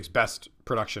McKissick's best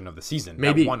production of the season.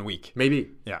 Maybe. That 1 week.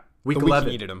 Maybe. Yeah. Week the 11.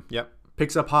 Week he needed him. Yep.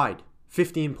 Picks up Hyde,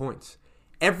 15 points.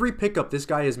 Every pickup this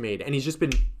guy has made, and he's just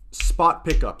been spot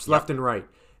pickups left and right.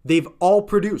 They've all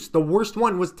produced. The worst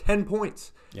one was 10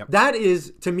 points. Yep. That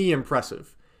is, to me,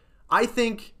 impressive. I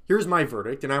think, here's my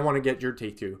verdict, and I want to get your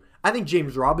take too. I think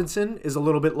James Robinson is a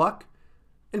little bit luck.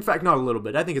 In fact, not a little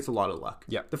bit. I think it's a lot of luck.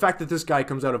 Yeah. The fact that this guy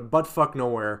comes out of butt-fuck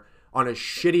nowhere on a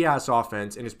shitty-ass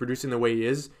offense and is producing the way he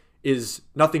is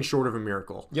nothing short of a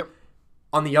miracle. Yep.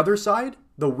 On the other side,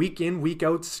 the week-in,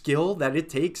 week-out skill that it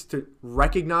takes to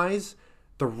recognize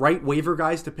the right waiver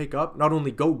guys to pick up, not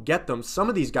only go get them, some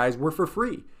of these guys were for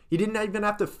free. He didn't even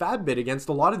have to fab bid against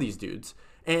a lot of these dudes.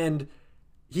 And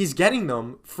he's getting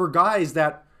them for guys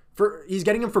that, he's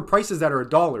getting them for prices that are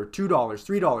 $1, $2,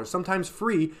 $3, sometimes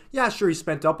free. Yeah, sure, he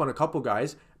spent up on a couple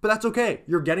guys, but that's okay.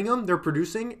 You're getting them, they're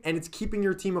producing, and it's keeping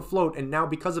your team afloat. And now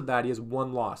because of that, he has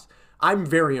 1 loss. I'm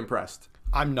very impressed.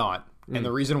 I'm not. And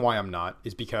the reason why I'm not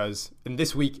is because in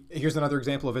this week, here's another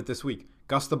example of it this week.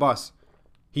 Gus the Bus.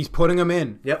 He's putting him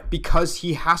in because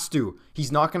he has to.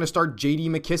 He's not going to start J.D.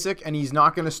 McKissick, and he's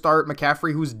not going to start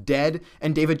McCaffrey, who's dead,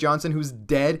 and David Johnson, who's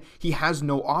dead. He has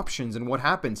no options. And what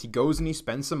happens? He goes and he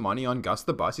spends some money on Gus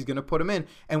the Bus. He's going to put him in.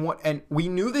 And we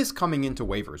knew this coming into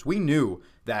waivers. We knew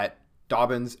that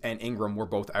Dobbins and Ingram were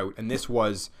both out, and this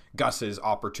was Gus's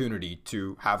opportunity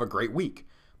to have a great week.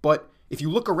 But if you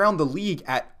look around the league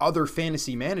at other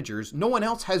fantasy managers, no one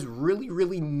else has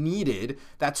really needed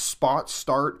that spot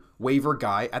start waiver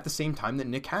guy at the same time that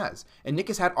Nick has. And Nick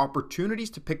has had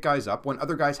opportunities to pick guys up when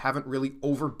other guys haven't really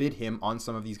overbid him on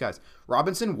some of these guys.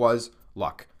 Robinson was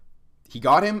luck. He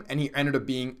got him, and he ended up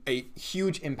being a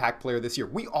huge impact player this year.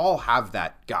 We all have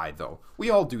that guy, though. We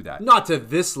all do that. Not to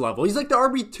this level. He's like the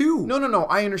RB2. No.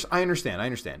 I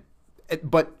understand.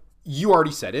 But you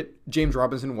already said it. James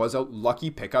Robinson was a lucky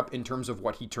pickup in terms of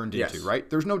what he turned into, Yes. right?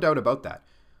 There's no doubt about that.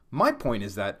 My point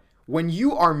is that when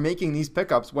you are making these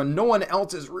pickups, when no one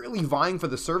else is really vying for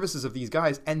the services of these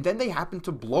guys, and then they happen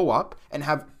to blow up and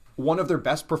have one of their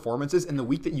best performances in the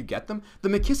week that you get them, the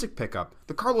McKissick pickup,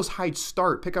 the Carlos Hyde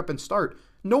pickup and start,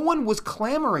 no one was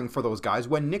clamoring for those guys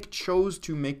when Nick chose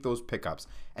to make those pickups.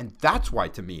 And that's why,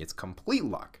 to me, it's complete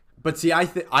luck. But see, I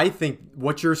think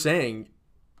what you're saying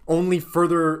only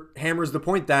further hammers the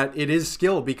point that it is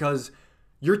skill, because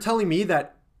you're telling me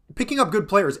that picking up good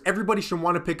players, everybody should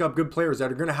want to pick up good players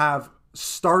that are going to have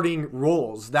starting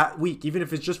roles that week, even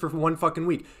if it's just for one fucking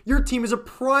week. Your team is a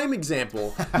prime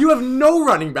example. You have no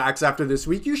running backs after this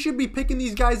week. You should be picking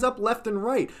these guys up left and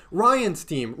right. Ryan's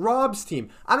team, Rob's team.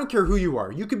 I don't care who you are.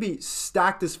 You could be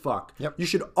stacked as fuck. Yep. You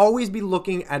should always be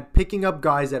looking at picking up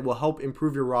guys that will help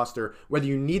improve your roster, whether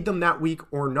you need them that week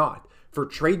or not. For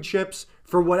trade chips,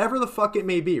 for whatever the fuck it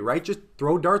may be, right? Just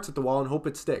throw darts at the wall and hope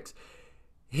it sticks.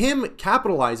 Him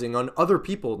capitalizing on other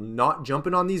people not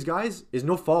jumping on these guys is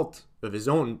no fault of his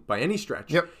own by any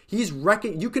stretch. Yep. He's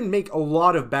you can make a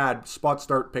lot of bad spot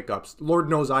start pickups. Lord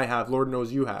knows I have. Lord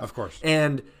knows you have. Of course.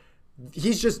 And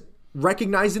he's just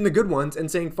recognizing the good ones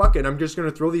and saying, fuck it, I'm just going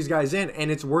to throw these guys in,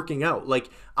 and it's working out. Like,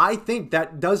 I think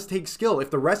that does take skill.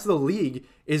 If the rest of the league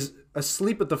is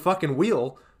asleep at the fucking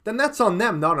wheel, then that's on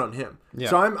them, not on him. Yeah.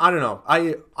 So I don't know.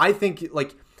 I think,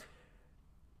 like,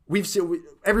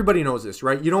 everybody knows this,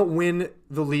 right? You don't win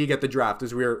the league at the draft,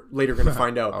 as we're later going to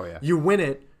find out. Oh, yeah. You win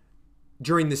it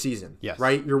during the season, Yes.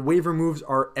 right? Your waiver moves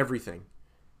are everything.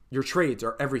 Your trades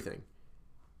are everything.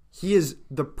 He is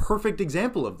the perfect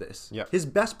example of this. Yep. His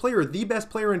best player, the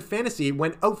best player in fantasy,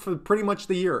 went out for pretty much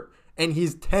the year, and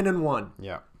he's 10-1.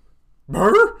 Yeah.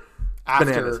 Brr? After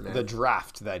Bananas, man. the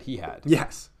draft that he had.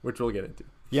 Yes, which we'll get into.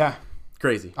 Yeah.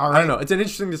 Crazy. All I right. don't know. It's an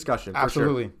interesting discussion.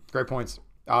 Absolutely. For sure. Great points.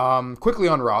 Quickly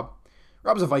on Rob.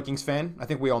 Rob's a Vikings fan. I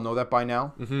think we all know that by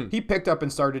now. Mm-hmm. He picked up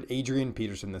and started Adrian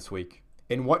Peterson this week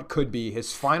in what could be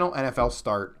his final NFL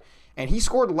start. And he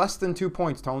scored less than 2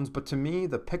 points, Tones. But to me,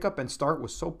 the pickup and start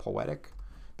was so poetic.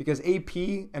 Because AP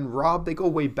and Rob, they go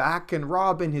way back. And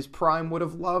Rob in his prime would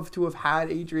have loved to have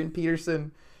had Adrian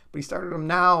Peterson. But he started him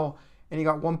now. And he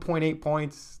got 1.8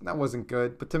 points. That wasn't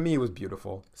good. But to me, it was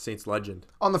beautiful. Saints legend.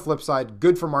 On the flip side,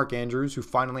 good for Mark Andrews, who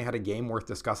finally had a game worth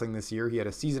discussing this year. He had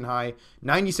a season-high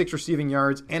 96 receiving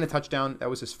yards and a touchdown. That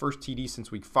was his first TD since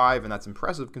week 5, and that's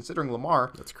impressive considering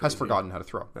Lamar has forgotten how to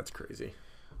throw. That's crazy.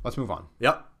 Let's move on.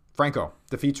 Yep. Franco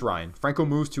defeats Ryan. Franco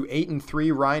moves to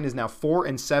 8-3. Ryan is now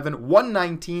 4-7.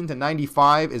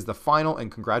 119-95 is the final, and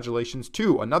congratulations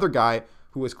to another guy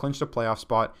who has clinched a playoff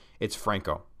spot. It's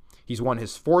Franco. He's won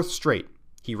his 4th straight.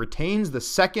 He retains the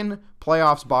second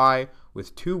playoffs bye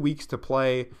with 2 weeks to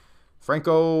play.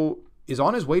 Franco is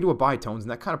on his way to a bye, Tones,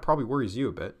 and that kind of probably worries you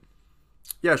a bit.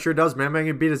 Yeah, sure does, man. I'm going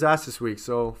to beat his ass this week,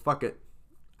 so fuck it.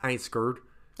 I ain't scared.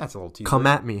 That's a little teaser Come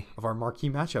at me. of our marquee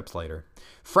matchups later.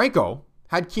 Franco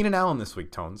had Keenan Allen this week,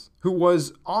 Tones, who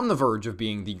was on the verge of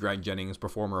being the Greg Jennings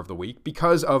Performer of the Week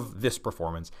because of this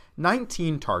performance.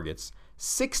 19 targets,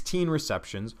 16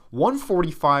 receptions,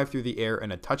 145 through the air,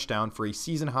 and a touchdown for a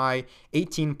season-high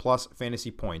 18-plus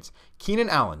fantasy points. Keenan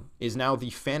Allen is now the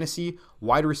fantasy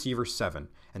wide receiver 7.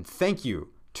 And thank you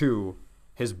to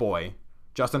his boy,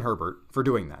 Justin Herbert, for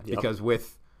doing that. Yep. Because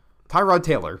with Tyrod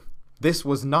Taylor, this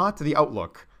was not the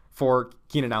outlook for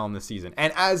Keenan Allen this season.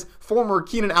 And as former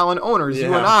Keenan Allen owners, you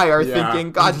and I are thinking,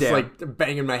 I'm goddamn. just like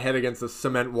banging my head against the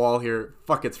cement wall here.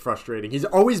 Fuck, it's frustrating. He's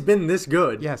always been this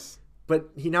good. Yes. But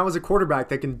he now is a quarterback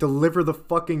that can deliver the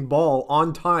fucking ball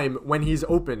on time when he's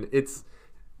open. It's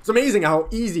amazing how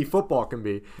easy football can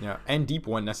be. Yeah, and deep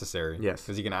when necessary. Yes.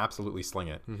 Because he can absolutely sling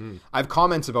it. Mm-hmm. I have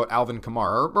comments about Alvin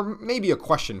Kamara, or maybe a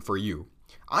question for you.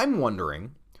 I'm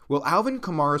wondering, will Alvin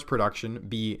Kamara's production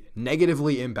be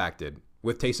negatively impacted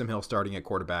with Taysom Hill starting at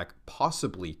quarterback,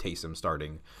 possibly Taysom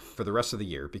starting for the rest of the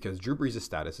year? Because Drew Brees'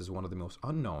 status is one of the most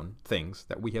unknown things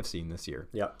that we have seen this year.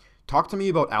 Yeah. Talk to me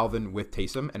about Alvin with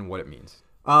Taysom and what it means.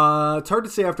 It's hard to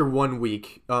say after 1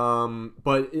 week,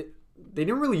 but they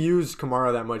didn't really use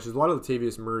Kamara that much. There's a lot of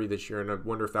Latavius Murray this year, and I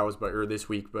wonder if that was this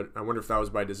week, but I wonder if that was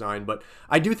by design. But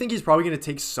I do think he's probably going to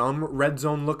take some red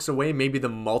zone looks away. Maybe the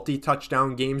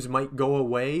multi-touchdown games might go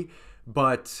away,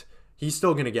 but he's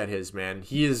still going to get his, man.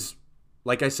 He is,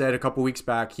 like I said a couple weeks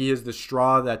back, he is the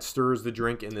straw that stirs the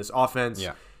drink in this offense.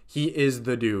 Yeah. He is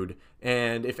the dude.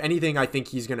 And if anything, I think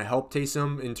he's going to help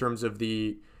Taysom in terms of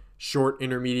the short,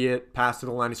 intermediate, pass to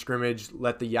the line of scrimmage,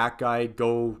 let the yak guy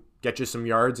go get you some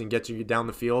yards and get you down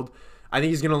the field. I think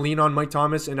he's going to lean on Mike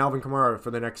Thomas and Alvin Kamara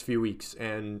for the next few weeks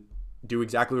and do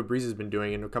exactly what Breeze has been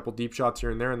doing, and a couple deep shots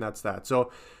here and there, and that's that. So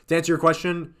to answer your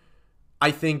question,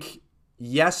 I think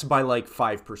yes by like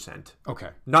 5%. Okay.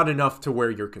 Not enough to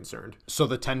where you're concerned. So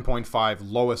the 10.5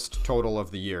 lowest total of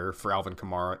the year for Alvin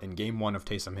Kamara in Game 1 of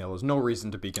Taysom Hill is no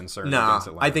reason to be concerned against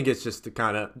Atlanta. I think it's just to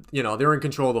kind of, they're in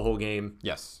control the whole game.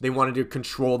 Yes. They wanted to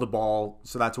control the ball,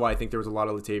 so that's why I think there was a lot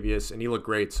of Latavius, and he looked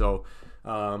great. So,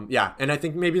 yeah, and I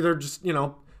think maybe they're just,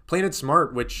 playing it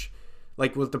smart, which,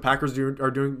 like what the Packers did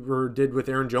with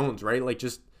Aaron Jones, right? Like,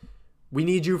 just, we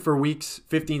need you for weeks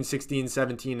 15, 16,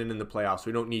 17, and in the playoffs.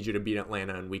 We don't need you to beat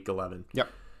Atlanta in week 11.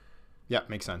 Yep,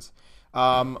 makes sense.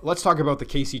 Let's talk about the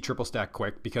KC triple stack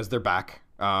quick, because they're back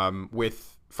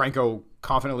with Franco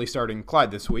confidently starting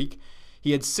Clyde this week.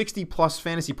 He had 60-plus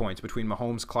fantasy points between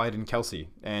Mahomes, Clyde, and Kelsey.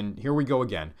 And here we go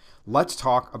again. Let's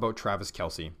talk about Travis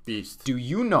Kelsey. Beast. Do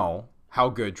you know how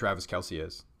good Travis Kelsey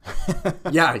is?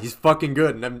 Yeah, he's fucking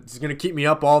good. And he's going to keep me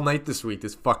up all night this week,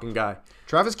 this fucking guy.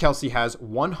 Travis Kelsey has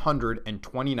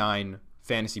 129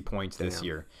 fantasy points this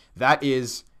year. That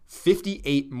is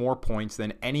 58 more points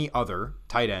than any other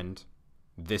tight end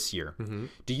this year. Mm-hmm.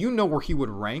 Do you know where he would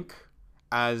rank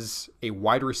as a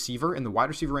wide receiver in the wide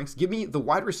receiver ranks? Give me the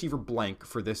wide receiver blank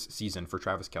for this season for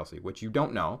Travis Kelsey, which you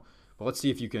don't know, but let's see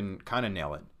if you can kind of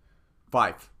nail it.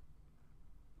 5.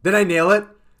 Did I nail it?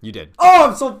 You did. Oh,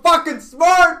 I'm so fucking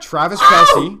smart! Travis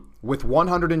Kelsey, with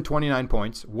 129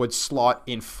 points, would slot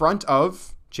in front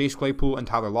of Chase Claypool and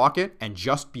Tyler Lockett, and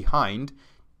just behind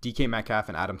DK Metcalf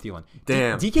and Adam Thielen.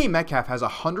 Damn. DK Metcalf has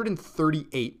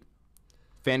 138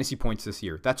 fantasy points this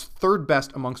year. That's third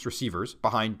best amongst receivers,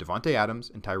 behind Devontae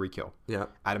Adams and Tyreek Hill. Yeah.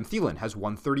 Adam Thielen has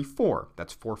 134.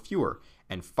 That's 4 fewer.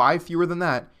 And 5 fewer than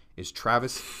that is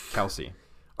Travis Kelsey.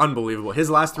 Unbelievable.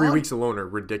 His last 3 weeks alone are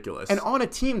ridiculous. And on a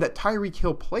team that Tyreek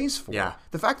Hill plays for. Yeah.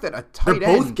 The fact that a they're tight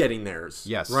end... both getting theirs.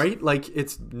 Yes. Right? Like,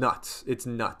 it's nuts. It's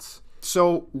nuts.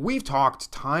 So we've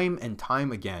talked time and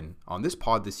time again on this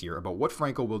pod this year about what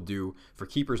Franco will do for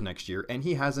keepers next year, and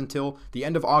he has until the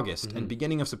end of August and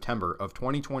beginning of September of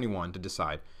 2021 to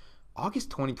decide. August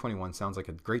 2021 sounds like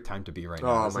a great time to be right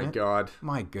now, Oh, my God.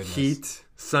 My goodness. Heat,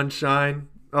 sunshine.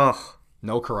 Ugh.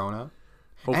 No corona.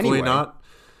 Hopefully Anyway, not.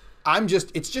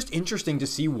 it's just interesting to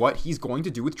see what he's going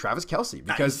to do with Travis Kelsey,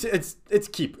 because It's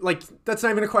keep. Like, that's not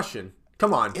even a question.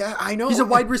 Come on. Yeah, I know. He's a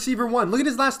wide receiver 1. Look at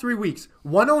his last 3 weeks.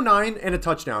 109 and a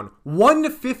touchdown.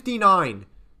 159.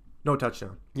 No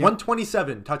touchdown.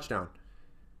 127 touchdown.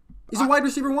 He's a wide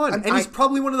receiver 1. And he's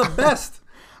probably one of the best.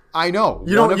 I know.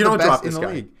 You don't drop this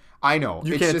guy. League. I know.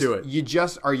 You can't do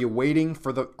it. Are you waiting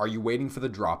for the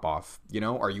drop off?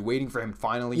 Are you waiting for him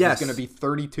finally? Yes. He's going to be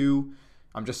 32.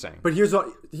 I'm just saying. But here's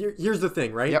the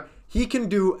thing, right? Yep. He can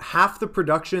do half the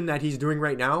production that he's doing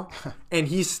right now, and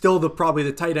he's still probably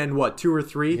the tight end, 2 or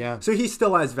 3? Yeah. So he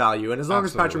still has value. And as long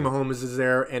as Patrick Absolutely. Mahomes is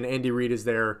there and Andy Reid is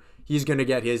there, he's going to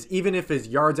get his. Even if his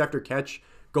yards after catch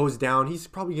goes down, he's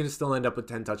probably going to still end up with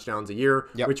 10 touchdowns a year,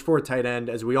 Yep. which for a tight end,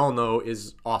 as we all know,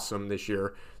 is awesome this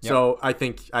year. Yep. So I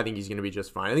think he's going to be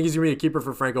just fine. I think he's going to be a keeper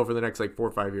for Franco for the next 4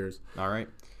 or 5 years. All right.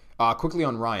 Quickly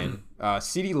on Ryan.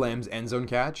 CeeDee Lamb's end zone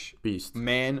catch. Beast.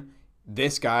 Man,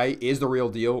 this guy is the real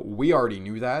deal. We already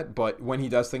knew that, but when he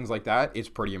does things like that, it's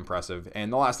pretty impressive.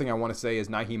 And the last thing I want to say is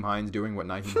Nyheim Hines doing what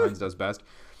Nyheim Hines does best.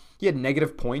 He had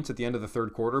negative points at the end of the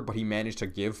third quarter, but he managed to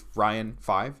give Ryan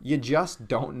 5. You just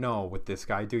don't know with this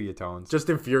guy, do you, Tones? Just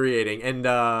infuriating. And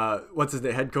what's his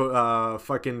name? Head coach,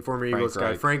 fucking former Eagles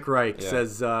guy, Frank Reich,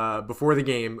 says before the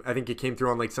game, I think it came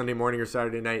through on Sunday morning or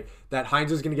Saturday night, that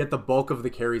Hines was going to get the bulk of the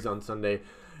carries on Sunday.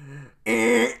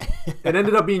 It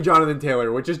ended up being Jonathan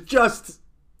Taylor, which is just,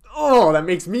 that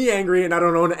makes me angry, and I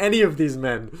don't own any of these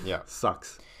men. Yeah.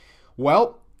 Sucks.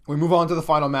 Well, we move on to the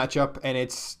final matchup, and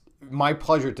it's my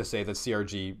pleasure to say that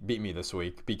CRG beat me this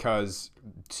week, because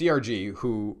CRG,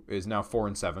 who is now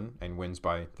 4-7 and wins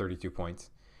by 32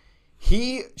 points,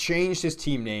 he changed his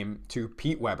team name to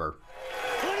Pete Weber.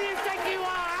 Who do you think you are?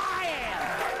 I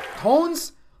am.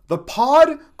 Tones, the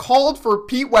pod called for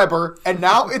Pete Weber, and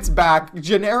now it's back.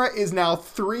 Genera is now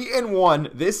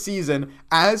 3-1 this season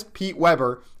as Pete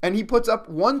Weber, and he puts up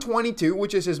 122,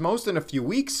 which is his most in a few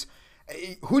weeks.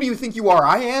 Who do you think you are?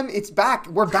 I am. It's back.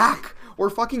 We're back. We're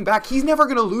fucking back. He's never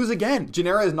going to lose again.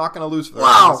 Genera is not going to lose for the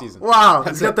rest of the season. Wow.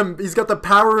 That's He's got the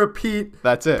power of Pete.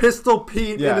 That's it. Pistol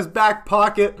Pete in his back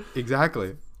pocket.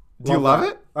 Exactly. Do you love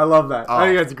it? I love that. I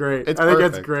think that's great. It's I think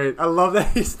that's perfect. great. I love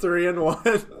that he's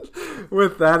 3-1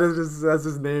 with that as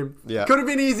his name. Yeah. Could have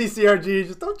been easy, CRG.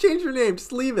 Just don't change your name.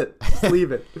 Just leave it. Just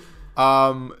leave it.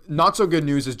 Not so good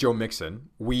news is Joe Mixon.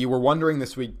 We were wondering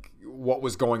this week what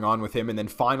was going on with him, and then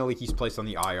finally he's placed on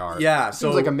the IR. Yeah,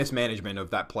 Seems like a mismanagement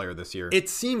of that player this year. It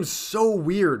seems so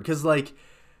weird because,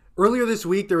 Earlier this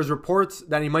week, there was reports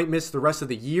that he might miss the rest of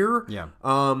the year. Yeah.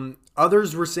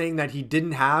 Others were saying that he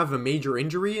didn't have a major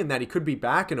injury and that he could be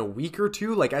back in a week or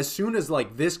two, like as soon as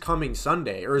like this coming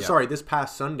Sunday, or sorry, this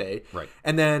past Sunday. Right.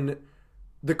 And then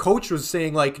the coach was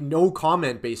saying like no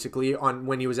comment basically on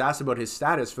when he was asked about his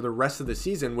status for the rest of the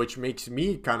season, which makes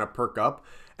me kind of perk up.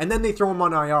 And then they throw him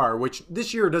on IR, which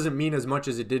this year doesn't mean as much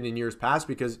as it did in years past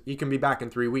because he can be back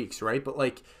in 3 weeks, right? But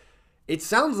like, it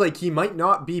sounds like he might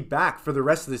not be back for the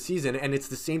rest of the season, and it's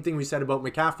the same thing we said about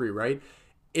McCaffrey, right?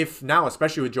 If now,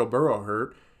 especially with Joe Burrow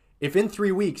hurt, if in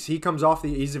 3 weeks he's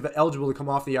eligible to come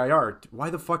off the IR, why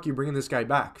the fuck are you bringing this guy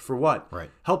back? For what? Right.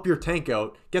 Help your tank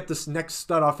out, get this next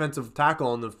stud offensive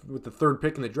tackle with the third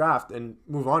pick in the draft, and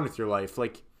move on with your life.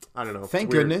 Like, I don't know.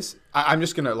 Thank goodness. I'm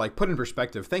just going to like put in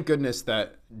perspective. Thank goodness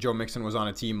that Joe Mixon was on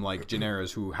a team like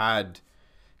Genera's who had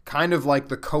kind of like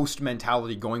the coast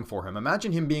mentality going for him.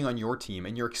 Imagine him being on your team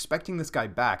and you're expecting this guy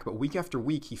back, but week after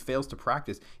week he fails to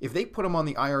practice. If they put him on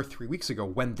the IR 3 weeks ago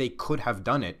when they could have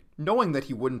done it, knowing that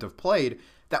he wouldn't have played,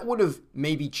 that would have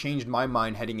maybe changed my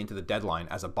mind heading into the deadline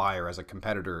as a buyer, as a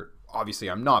competitor. Obviously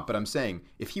I'm not, but I'm saying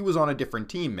if he was on a different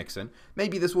team, Mixon,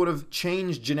 maybe this would have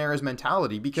changed Genera's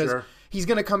mentality because he's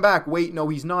going to come back. Wait, no,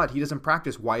 he's not. He doesn't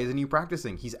practice. Why isn't he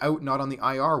practicing? He's out, not on the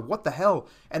IR. What the hell?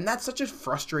 And that's such a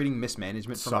frustrating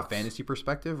mismanagement from a fantasy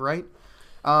perspective, right?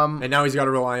 And now he's got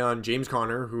to rely on James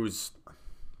Conner, who's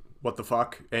what the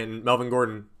fuck, and Melvin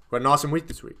Gordon, who had an awesome week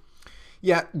this week.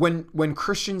 Yeah, when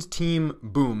Christian's team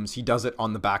booms, he does it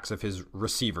on the backs of his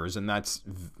receivers, and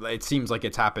it seems like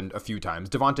it's happened a few times.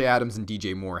 Devontae Adams and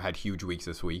DJ Moore had huge weeks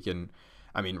this week, and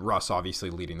I mean, Russ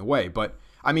obviously leading the way. But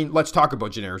I mean, let's talk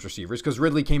about Genera's receivers, because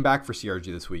Ridley came back for CRG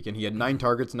this week, and he had 9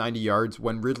 targets, 90 yards.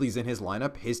 When Ridley's in his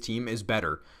lineup, his team is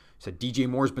better. So DJ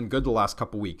Moore's been good the last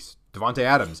couple weeks. Devontae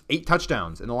Adams, 8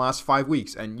 touchdowns in the last 5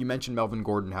 weeks, and you mentioned Melvin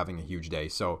Gordon having a huge day.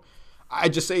 So I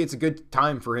just say it's a good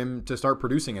time for him to start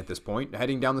producing at this point,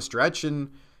 heading down the stretch, and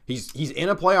he's in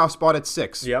a playoff spot at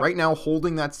 6 right now,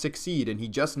 holding that 6 seed, and he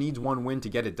just needs 1 win to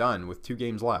get it done with 2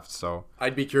 games left. So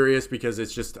I'd be curious because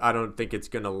it's just I don't think it's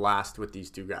gonna last with these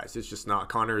two guys. It's just not.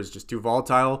 Connor is just too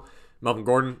volatile. Melvin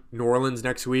Gordon, New Orleans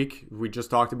next week. We just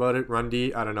talked about it. Run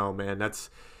D. I don't know, man. That's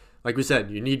like we said.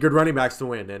 You need good running backs to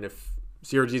win, and if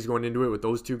CRG is going into it with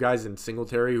those 2 guys and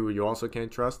Singletary, who you also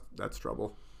can't trust, that's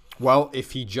trouble. Well,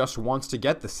 if he just wants to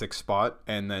get the 6th spot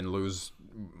and then lose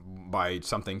by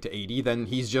something to 80, then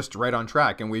he's just right on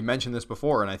track. And we mentioned this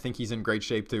before, and I think he's in great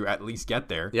shape to at least get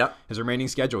there. Yep. His remaining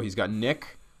schedule, he's got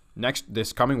Nick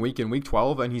this coming week in week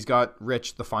 12, and he's got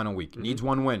Rich the final week. Needs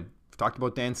 1 win. We've talked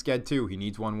about Dan Sked too. He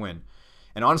needs 1 win.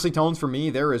 And honestly, Tones, for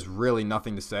me, there is really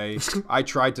nothing to say. I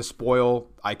tried to spoil.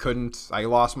 I couldn't. I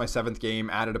lost my 7th game,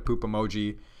 added a poop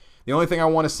emoji. The only thing I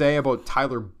want to say about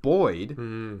Tyler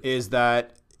Boyd is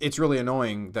that it's really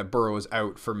annoying that Burrow is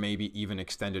out for maybe even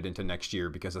extended into next year,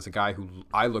 because as a guy who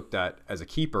I looked at as a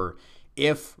keeper,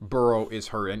 if Burrow is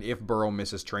hurt and if Burrow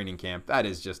misses training camp, that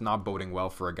is just not boding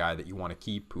well for a guy that you want to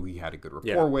keep, who he had a good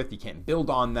rapport with. You can't build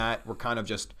on that. We're kind of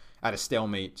just at a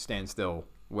stalemate, standstill,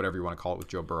 whatever you want to call it, with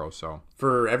Joe Burrow. So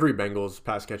for every Bengals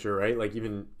pass catcher, right? Like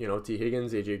even, T.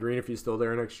 Higgins, AJ Green, if he's still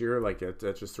there next year, like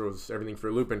that just throws everything for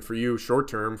a loop. And for you, short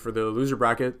term, for the loser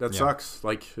bracket, that sucks.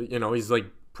 Like, he's like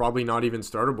probably not even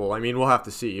startable. I mean, we'll have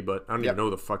to see, but I don't even know who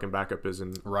the fucking backup is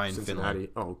in Ryan Cincinnati.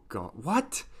 Finley. Oh god,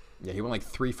 what? Yeah, he went like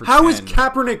 3 for 10. How is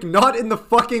Kaepernick not in the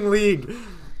fucking league?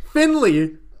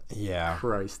 Finley. Yeah.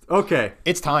 Christ. Okay.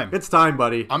 It's time. It's time,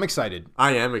 buddy. I'm excited.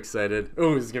 I am excited.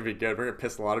 Oh, this is going to be good. We're going to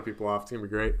piss a lot of people off. It's going to be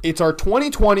great. It's our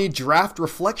 2020 Draft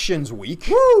Reflections Week.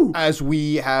 Woo! As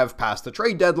we have passed the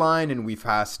trade deadline and we've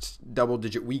passed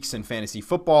double-digit weeks in fantasy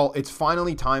football, it's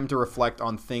finally time to reflect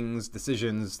on things,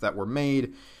 decisions that were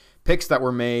made, picks that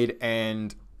were made,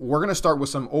 and we're going to start with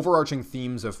some overarching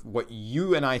themes of what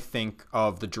you and I think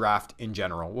of the draft in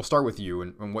general. We'll start with you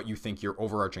and what you think your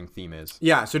overarching theme is.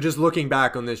 Yeah, so just looking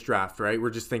back on this draft, right? We're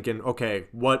just thinking, okay,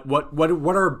 what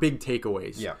are big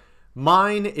takeaways? Yeah.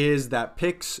 Mine is that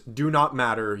picks do not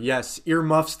matter. Yes,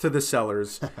 earmuffs to the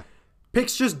sellers.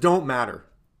 Picks just don't matter.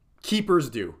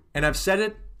 Keepers do. And I've said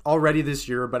it already this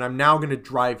year, but I'm now going to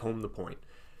drive home the point.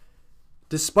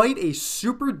 Despite a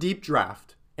super deep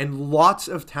draft and lots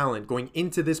of talent going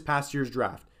into this past year's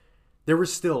draft, there were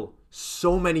still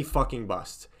so many fucking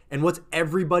busts. And what's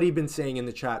everybody been saying in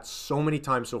the chat so many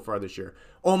times so far this year?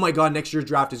 Oh my God, next year's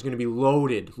draft is going to be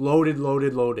loaded. That's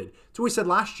what we said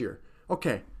last year.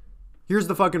 Okay, here's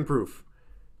the fucking proof.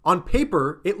 On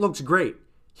paper, it looks great.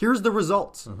 Here's the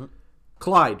results.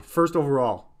 Clyde, first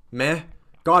overall. Meh.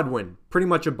 Godwin, pretty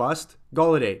much a bust.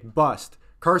 Golladay, bust.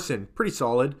 Carson, pretty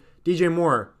solid. DJ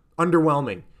Moore,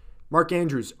 underwhelming. Mark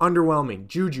Andrews, underwhelming.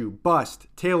 Juju, bust.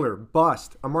 Taylor,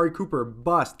 bust. Amari Cooper,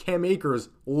 bust. Cam Akers,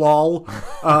 lol.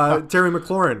 Terry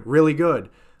McLaurin, really good.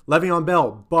 Le'Veon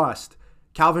Bell, bust.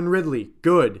 Calvin Ridley,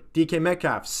 good. DK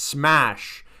Metcalf,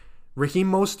 smash.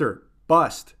 Raheem Mostert,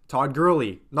 bust. Todd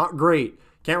Gurley, not great.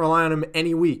 Can't rely on him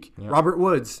any week. Yep. Robert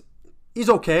Woods, he's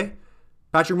okay.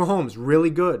 Patrick Mahomes, really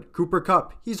good. Cooper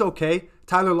Kupp, he's okay.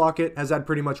 Tyler Lockett has had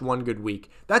pretty much one good week.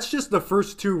 That's just the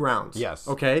first 2 rounds. Yes.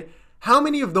 Okay? How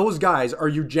many of those guys are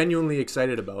you genuinely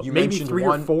excited about? Maybe 3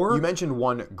 or 4? You mentioned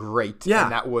one great,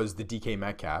 and that was the DK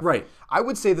Metcalf. Right. I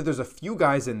would say that there's a few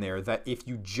guys in there that if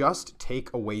you just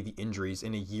take away the injuries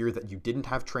in a year that you didn't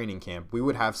have training camp, we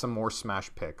would have some more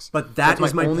smash picks. But that's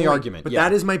my only point. argument. But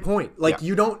that is my point. Like,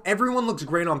 you don't, everyone looks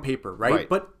great on paper, right?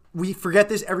 But we forget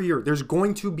this every year. There's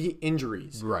going to be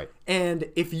injuries. Right. And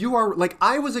if you are, like,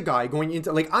 I was a guy going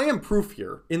into, like, I am proof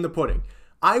here in the pudding.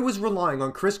 I was relying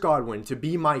on Chris Godwin to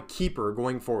be my keeper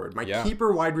going forward. My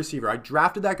keeper wide receiver. I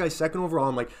drafted that guy 2nd overall.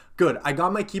 I'm like, good. I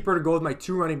got my keeper to go with my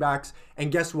 2 running backs.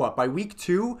 And guess what? By week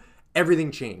 2, everything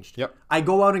changed. Yep. I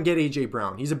go out and get A.J.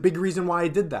 Brown. He's a big reason why I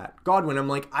did that. Godwin, I'm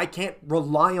like, I can't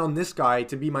rely on this guy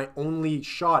to be my only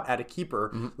shot at a keeper.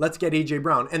 Mm-hmm. Let's get A.J.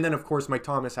 Brown. And then, of course, Mike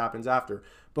Thomas happens after.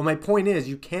 But my point is,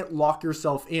 you can't lock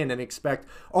yourself in and expect,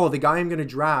 oh, the guy I'm going to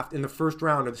draft in the 1st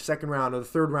round or the 2nd round or the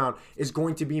 3rd round is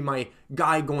going to be my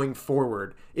guy going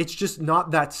forward. It's just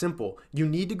not that simple. You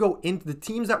need to go into the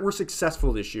teams that were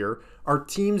successful this year are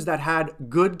teams that had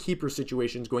good keeper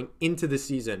situations going into the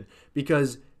season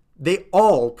because they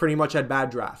all pretty much had bad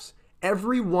drafts.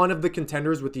 Every one of the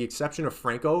contenders, with the exception of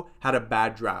Franco, had a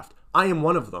bad draft. I am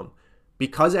one of them.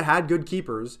 Because it had good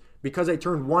keepers, because I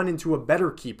turned one into a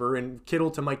better keeper and Kittle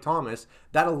to Mike Thomas,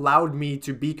 that allowed me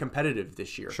to be competitive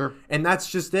this year. Sure. And that's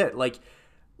just it. Like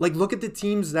look at the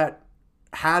teams that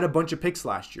had a bunch of picks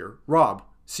last year. Rob,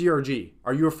 CRG,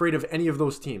 are you afraid of any of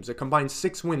those teams? It combined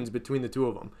 6 wins between the 2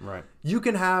 of them. Right. You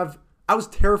can have, I was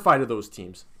terrified of those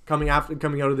teams coming out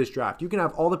of this draft. You can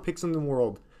have all the picks in the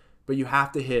world, but you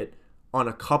have to hit on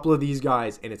a couple of these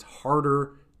guys, and it's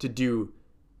harder to do.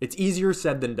 It's easier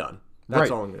said than done. That's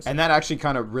all I'm going to say. And that actually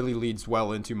kind of really leads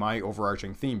well into my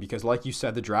overarching theme because, like you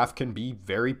said, the draft can be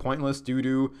very pointless due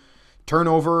to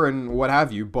turnover and what have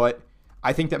you. But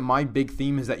I think that my big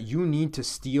theme is that you need to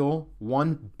steal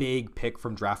one big pick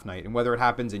from draft night. And whether it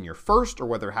happens in your 1st or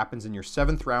whether it happens in your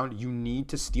 7th round, you need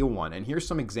to steal one. And here's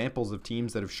some examples of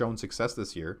teams that have shown success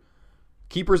this year.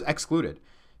 Keepers excluded.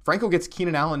 Franco gets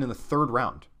Keenan Allen in the 3rd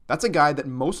round. That's a guy that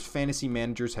most fantasy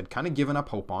managers had kind of given up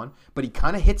hope on, but he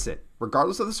kind of hits it.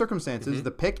 Regardless of the circumstances,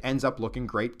 the pick ends up looking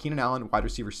great. Keenan Allen, wide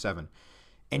receiver 7.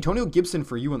 Antonio Gibson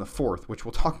for you in the 4th, which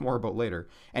we'll talk more about later.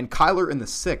 And Kyler in the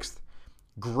 6th.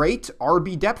 Great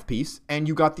RB depth piece, and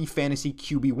you got the fantasy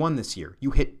QB1 this year.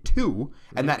 You hit 2,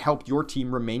 and that helped your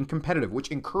team remain competitive, which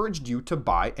encouraged you to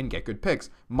buy and get good picks.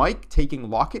 Mike taking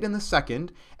Lockett in the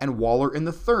 2nd and Waller in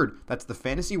the 3rd. That's the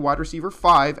fantasy wide receiver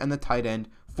 5 and the tight end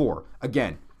 4.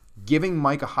 Again, giving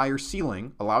Mike a higher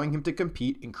ceiling, allowing him to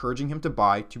compete, encouraging him to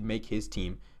buy to make his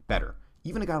team better.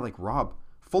 Even a guy like Rob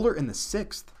Fuller in the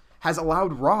 6th has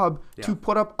allowed Rob to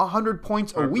put up 100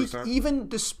 points a 100%. Week, even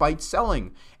despite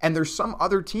selling. And there's some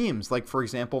other teams, like, for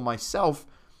example, myself,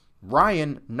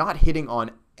 Ryan, not hitting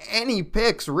on any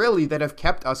picks, really, that have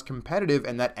kept us competitive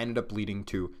and that ended up leading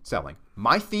to selling.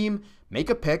 My theme,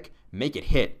 make a pick, make it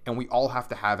hit, and we all have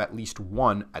to have at least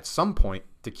one at some point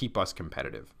to keep us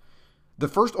competitive. The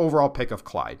 1st overall pick of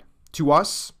Clyde. To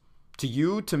us, to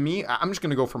you, to me, I'm just going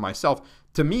to go for myself.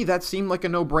 To me, that seemed like a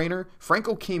no-brainer.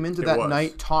 Franco came into that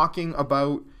night talking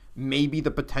about maybe the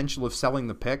potential of selling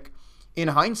the pick. In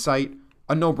hindsight,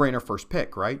 a no-brainer 1st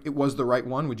pick, right? It was the right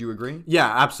one. Would you agree? Yeah,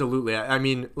 absolutely. I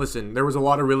mean, listen, there was a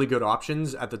lot of really good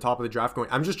options at the top of the draft going.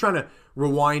 I'm just trying to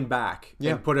rewind back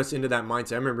and put us into that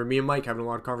mindset. I remember me and Mike having a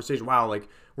lot of conversation. Wow, like,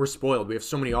 we're spoiled. We have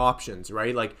so many options,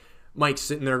 right? Like, Mike's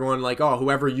sitting there going like, oh,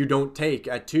 whoever you don't take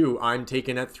at 2, I'm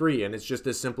taking at 3. And it's just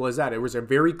as simple as that. It was a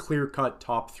very clear-cut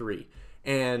top 3.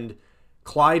 And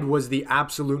Clyde was the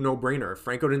absolute no-brainer. If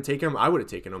Franco didn't take him, I would have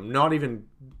taken him. Not even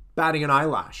batting an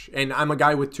eyelash. And I'm a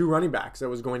guy with 2 running backs that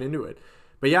was going into it.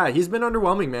 But yeah, he's been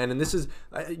underwhelming, man. And this is,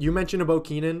 you mentioned about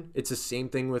Keenan. It's the same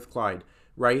thing with Clyde,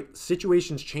 right?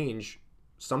 Situations change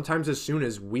sometimes as soon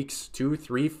as weeks 2,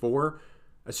 3, 4.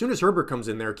 As soon as Herbert comes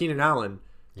in there, Keenan Allen,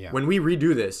 when we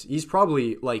redo this, he's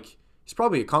probably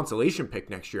a consolation pick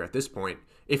next year at this point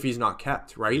if he's not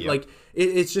kept, right? Yep. Like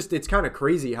it's kind of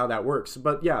crazy how that works.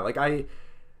 But yeah, like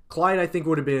Clyde I think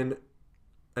would have been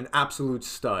an absolute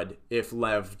stud if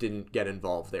Lev didn't get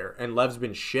involved there. And Lev's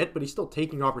been shit, but he's still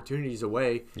taking opportunities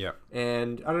away. Yeah.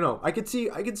 And I don't know. I could see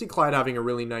Clyde having a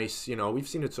really nice, we've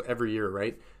seen it every year,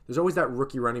 right? There's always that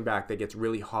rookie running back that gets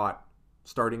really hot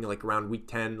starting like around week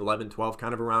 10, 11, 12,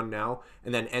 kind of around now,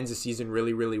 and then ends the season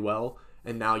really, really well.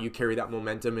 And now you carry that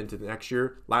momentum into the next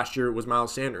year. Last year it was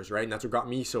Miles Sanders, right? And that's what got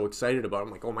me so excited about it.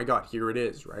 I'm like, oh my God, here it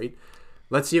is, right?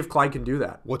 Let's see if Clyde can do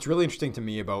that. What's really interesting to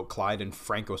me about Clyde and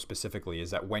Franco specifically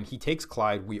is that when he takes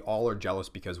Clyde, we all are jealous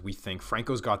because we think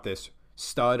Franco's got this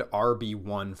stud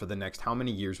RB1 for the next how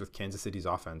many years with Kansas City's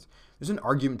offense. There's an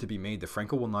argument to be made that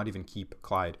Franco will not even keep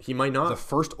Clyde. He might not. The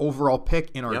first overall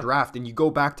pick in our draft. And you go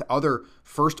back to other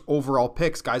first overall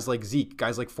picks, guys like Zeke,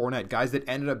 guys like Fournette, guys that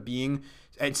ended up being,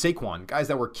 and Saquon, guys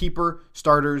that were keeper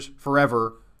starters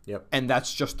forever. Yep. And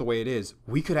that's just the way it is.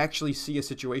 We could actually see a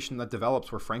situation that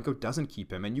develops where Franco doesn't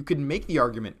keep him. And you could make the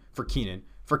argument for Keenan,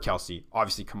 for Kelsey.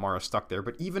 Obviously, Kamara stuck there.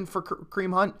 But even for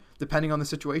Kareem Hunt, depending on the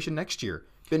situation next year,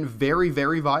 been very,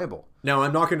 very viable. Now,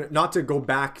 I'm not to go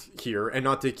back here and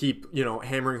not to keep,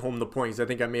 hammering home the points. I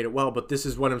think I made it well. But this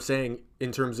is what I'm saying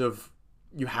in terms of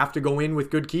you have to go in with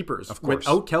good keepers. Of course.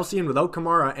 Without Kelsey and without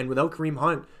Kamara and without Kareem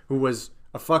Hunt, who was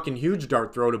a fucking huge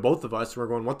dart throw to both of us. We're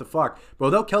going, what the fuck? But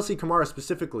without Kelsey Kamara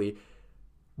specifically,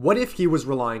 what if he was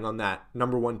relying on that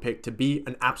number one pick to be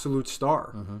an absolute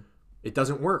star? Mm-hmm. It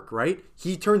doesn't work, right?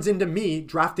 He turns into me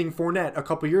drafting Fournette a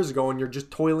couple years ago, and you're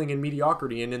just toiling in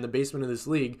mediocrity and in the basement of this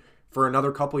league for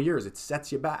another couple years. It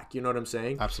sets you back. You know what I'm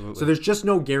saying? Absolutely. So there's just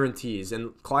no guarantees,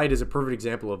 and Clyde is a perfect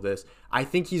example of this. I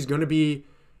think he's going to be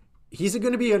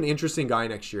an interesting guy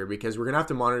next year because we're going to have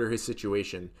to monitor his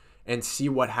situation and see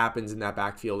what happens in that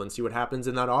backfield and see what happens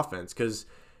in that offense. Because,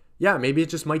 yeah, maybe it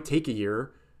just might take a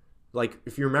year. Like,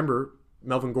 if you remember,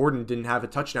 Melvin Gordon didn't have a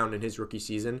touchdown in his rookie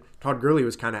season. Todd Gurley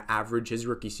was kind of average his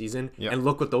rookie season. Yep. And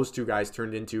look what those two guys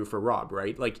turned into for Rob,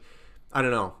 right? Like, I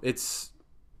don't know.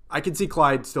 I can see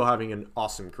Clyde still having an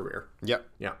awesome career. Yep.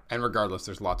 Yeah. And regardless,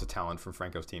 there's lots of talent from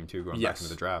Franco's team, too, going back into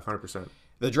the draft. 100%.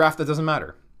 The draft that doesn't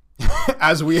matter.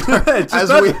 as we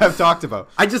have talked about.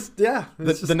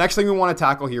 The next thing we want to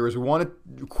tackle here is we want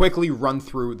to quickly run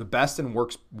through the best and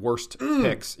worst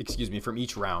picks, from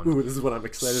each round. Ooh, this is what I'm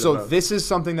excited about. So this is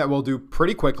something that we'll do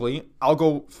pretty quickly. I'll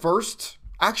go first.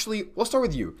 Actually, we'll start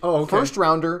with you. Oh, okay. First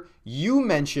rounder, you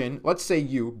mention, let's say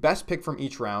best pick from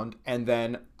each round, and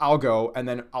then I'll go, and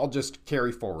then I'll just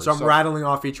carry forward. So I'm rattling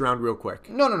off each round real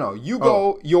quick. No. You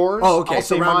go yours. Oh, okay. I'll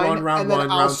so say round mine, one, round and then one,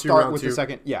 I'll round start two, round with two. the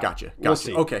second. Yeah. Gotcha. We'll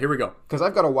see. Okay, here we go. Because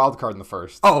I've got a wild card in the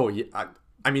first. Oh, yeah.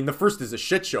 I mean, the first is a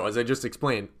shit show, as I just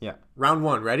explained. Yeah. Round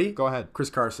one, ready? Go ahead.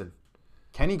 Chris Carson.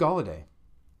 Kenny Golladay.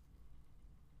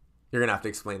 You're going to have to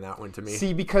explain that one to me.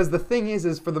 See, because the thing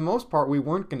is for the most part, we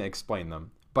weren't going to explain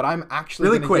them. But I'm actually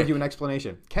going to give you an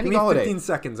explanation. Kenny Give me Golladay. 15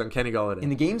 seconds on Kenny Golladay. In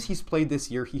the games he's played this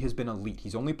year, he has been elite.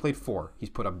 He's only played 4. He's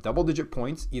put up double-digit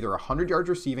points, either 100 yards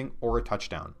receiving or a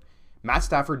touchdown. Matt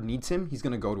Stafford needs him. He's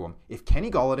going to go to him. If Kenny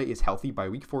Golladay is healthy by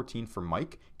week 14 for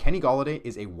Mike, Kenny Golladay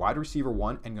is a wide receiver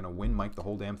 1 and going to win Mike the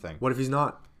whole damn thing. What if he's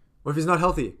not? What if he's not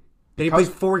healthy? And he plays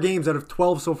 4 games out of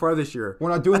 12 so far this year. We're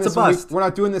not doing That's this. a bust. We're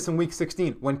not doing this in week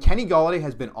 16. When Kenny Golladay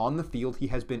has been on the field, he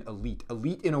has been elite.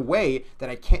 Elite in a way that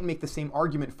I can't make the same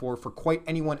argument for quite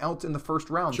anyone else in the first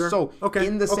round. Sure. So Okay.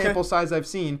 in the Okay. sample size I've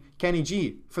seen, Kenny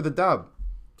G for the dub.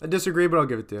 I disagree, but I'll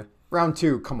give it to you. Round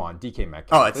 2, come on, DK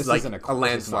Metcalf. Oh, it's This like isn't a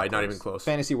landslide, not even close.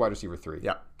 Fantasy wide receiver 3.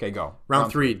 Yeah. Okay, go.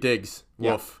 Round 3, Diggs.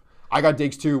 Yeah. Wolf. I got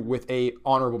Diggs too with a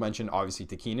honorable mention, obviously,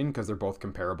 to Keenan because they're both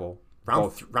comparable.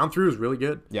 Round 3 was really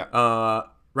good. Yeah.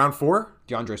 Round 4?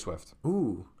 DeAndre Swift.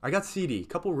 Ooh, I got CD.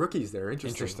 Couple rookies there.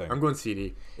 Interesting. I'm going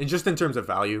CD. And just in terms of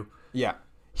value. Yeah.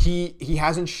 He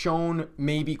hasn't shown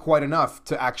maybe quite enough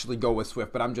to actually go with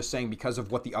Swift, but I'm just saying because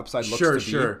of what the upside looks to be.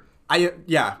 Sure.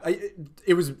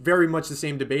 It was very much the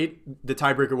same debate. The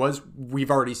tiebreaker was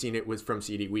we've already seen it was from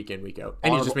CD week in, week out.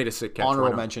 And he just made a sick catch.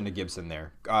 Honorable mention to Gibson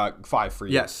there. 5 for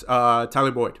you. Yes.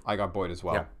 Tyler Boyd. I got Boyd as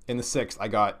well. Yeah. In the 6th, I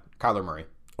got Kyler Murray.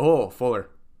 Oh,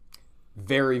 Fuller.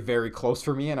 Very, very close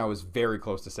for me, and I was very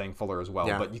close to saying Fuller as well.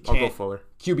 Yeah, but you I'll can't. go Fuller.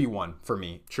 QB1 for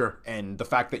me. Sure. And the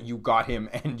fact that you got him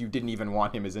and you didn't even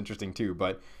want him is interesting too.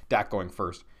 But Dak going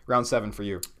first. Round 7 for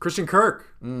you. Christian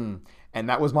Kirk. And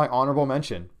that was my honorable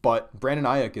mention. But Brandon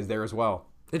Ayuk is there as well.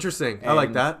 Interesting. I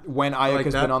like that. When Ayuk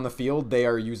has been on the field, they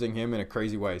are using him in a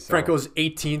crazy way. So. Franco's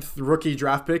 18th rookie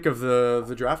draft pick of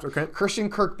the draft. Okay. Christian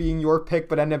Kirk being your pick,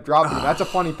 but ended up dropping. That's a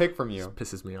funny pick from you.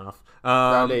 Pisses me off.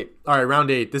 Round 8. All right,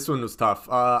 round 8. This one was tough.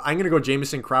 I'm going to go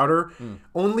Jamison Crowder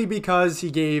only because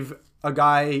he gave a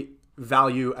guy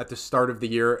value at the start of the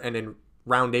year, and in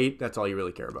round 8, that's all you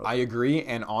really care about. I agree,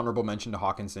 and honorable mention to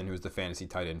Hawkinson, who's the fantasy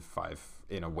tight end 5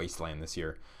 in a wasteland this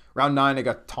year. Round 9, I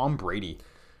got Tom Brady.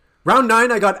 Round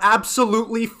 9, I got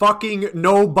absolutely fucking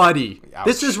nobody. Ouch.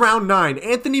 This is round 9.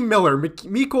 Anthony Miller,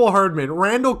 Mecole Hardman,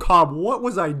 Randall Cobb. What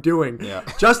was I doing? Yeah.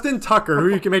 Justin Tucker, who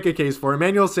you can make a case for,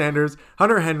 Emmanuel Sanders,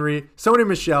 Hunter Henry, Sony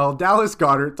Michel, Dallas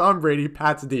Goedert, Tom Brady,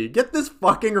 Pats D. Get this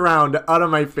fucking round out of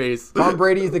my face. Tom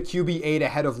Brady is the QB8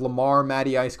 ahead of Lamar,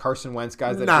 Matty Ice, Carson Wentz,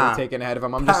 guys that Nah. should have taken ahead of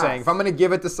him. I'm just Pass. saying, if I'm going to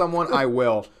give it to someone, I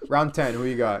will. Round 10, who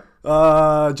you got?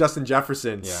 Justin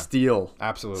Jefferson, Yeah. steal.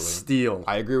 Absolutely. Steal.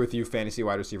 I agree with you, fantasy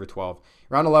wide receiver 12.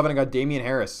 Round 11, I got Damian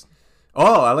Harris.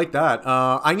 Oh, I like that.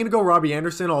 I'm going to go Robbie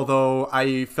Anderson, although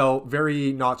I felt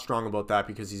very not strong about that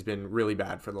because he's been really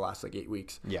bad for the last 8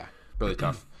 weeks. Yeah, really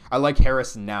tough. I like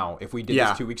Harris now. If we did Yeah,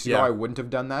 this 2 weeks ago, yeah. I wouldn't have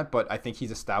done that, but I think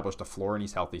he's established a floor and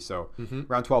he's healthy. So,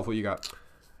 round 12, who you got?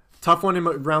 Tough one in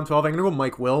round 12. I'm going to go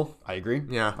Mike Will. I agree.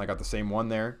 Yeah. I got the same one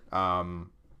there.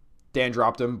 Dan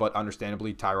dropped him, but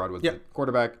understandably, Tyrod was Yep. the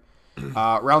quarterback.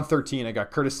 Round 13, I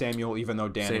got Curtis Samuel, even though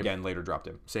Dan Same. again later dropped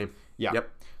him. Same. Yeah. Yep.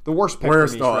 The worst pick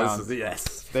Worst. for me each Oh, round.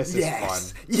 yes. This is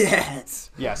fun. Yes.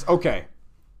 Yes. Okay.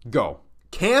 Go.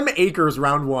 Cam Akers,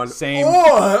 round 1. Same.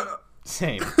 Oh!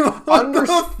 Same. fuck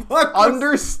was-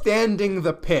 Understanding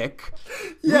the pick,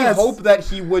 Yes. we hope that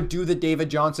he would do the David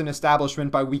Johnson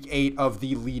establishment by week 8 of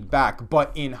the lead back.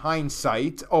 But in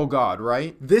hindsight, oh God,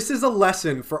 right? This is a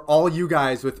lesson for all you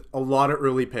guys with a lot of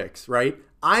early picks, right?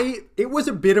 It was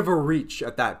a bit of a reach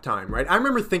at that time, right? I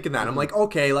remember thinking that. I'm like,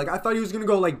 okay, I thought he was going to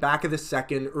go back of the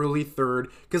second, early third,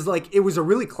 because it was a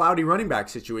really cloudy running back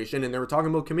situation, and they were talking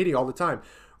about committee all the time.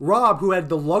 Rob, who had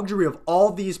the luxury of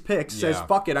all these picks, says, Yeah.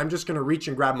 fuck it, I'm just going to reach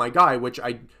and grab my guy, which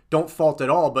I don't fault at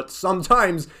all, but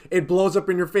sometimes it blows up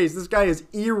in your face. This guy is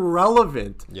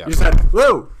irrelevant. Yeah. You said,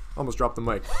 whoa, almost dropped the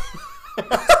mic.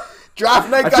 Draft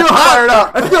night I got feel fired hot.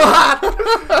 up. I feel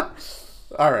hot.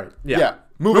 All right. Yeah.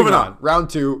 Moving on. Round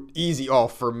 2, easy. Oh,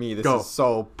 for me, this Go. is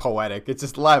so poetic. It's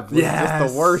just Lev. It's just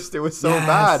Yes. the worst. It was so Yes.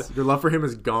 bad. Your love for him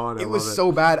is gone. I It was love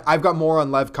so bad. I've got more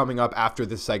on Lev coming up after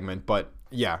this segment, but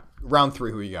yeah. Round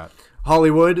 3, who you got?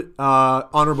 Hollywood,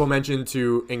 honorable mention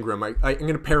to Ingram. I'm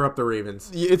going to pair up the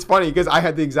Ravens. It's funny because I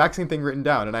had the exact same thing written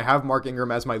down, and I have Mark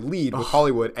Ingram as my lead with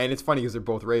Hollywood, and it's funny because they're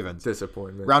both Ravens.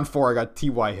 Disappointment. Round 4, I got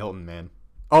T.Y. Hilton, man.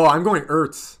 Oh, I'm going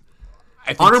Ertz. I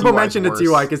think Honorable T.Y. 's mention to worse.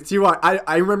 Ty because Ty.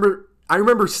 I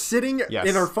remember sitting Yes.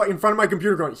 in front of my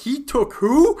computer going, he took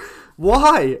who?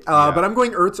 Why? But I'm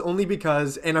going Ertz only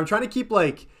because, and I'm trying to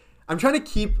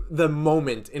keep the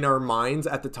moment in our minds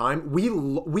at the time.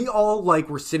 We all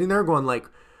were sitting there going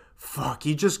fuck,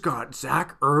 he just got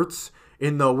Zach Ertz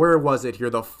in the, where was it here?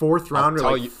 The 4th round.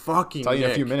 tell Or you- fucking Tell you in a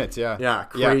Nick. few minutes, yeah. Yeah,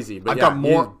 crazy. But I've yeah, got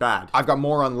more. he's bad. I've got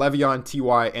more on Le'Veon,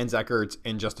 T.Y., and Zach Ertz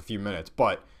in just a few minutes.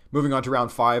 But moving on to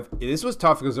round 5, this was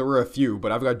tough because there were a few,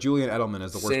 but I've got Julian Edelman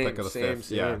as the worst Same, pick of the same, 5th.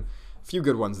 same. Yeah, a few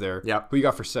good ones there. Yep. Who you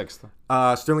got for 6th?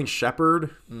 Sterling Shepard.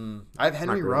 I have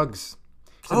Henry Not great. Ruggs.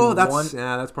 Oh, one-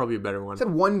 that's probably a better one. He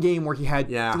had one game where he had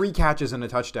Yeah. 3 catches and a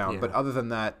touchdown, Yeah. but other than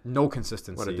that, no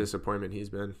consistency. What a disappointment he's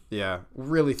been. Yeah,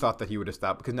 really thought that he would have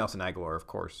stopped because Nelson Aguilar, of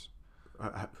course.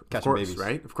 Of Catching course, babies.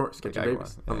 right? Of course, catching Aguilar.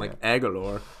 babies. Yeah, Unlike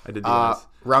Aguilar, I did do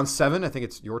Round 7, I think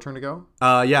it's your turn to go.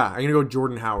 Yeah, I'm gonna go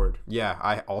Jordan Howard. Yeah,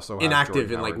 I also have Inactive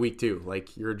Jordan in Howard. week 2.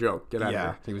 You're a joke. Get out of Yeah,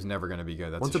 here. he was never going to be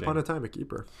good. That's Once a shame. upon a time, a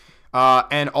keeper.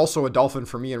 And also a Dolphin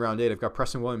for me in round 8. I've got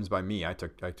Preston Williams by me. I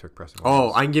took Preston Williams.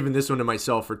 Oh, I'm giving this one to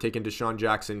myself for taking Deshaun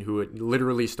Jackson, who had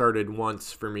literally started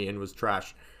once for me and was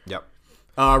trash. Yep.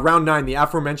 Round 9, the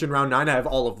aforementioned round 9, I have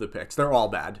all of the picks. They're all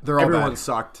bad. They're all Everyone bad.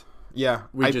 sucked. Yeah.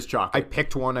 We just chalked I it.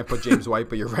 picked one. I put James White,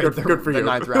 but you're right. Good for the you.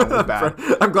 9th round was bad.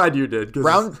 I'm glad you did.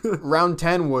 'Cause Round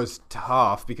 10 was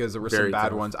tough because there were some Very bad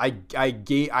tough. ones.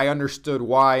 I understood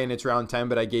why, and it's round 10,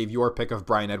 but I gave your pick of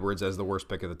Brian Edwards as the worst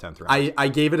pick of the 10th round. I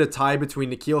gave it a tie between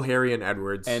Nikhil Harry and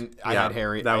Edwards. and I Yeah, had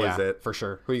Harry. That yeah, was it. for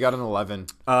sure. Who you got in 11?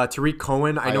 Tariq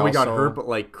Cohen, I know he got also- hurt,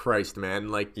 but Christ,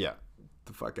 man. Yeah.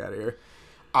 The fuck out of here.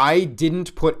 I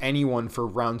didn't put anyone for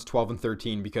rounds 12 and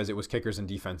 13 because it was kickers and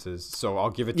defenses. So I'll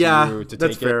give it to Yeah, you to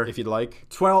that's take fair. it if you'd like.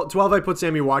 12 I put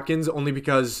Sammy Watkins only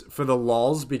because for the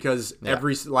lulls, because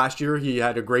last year he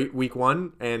had a great week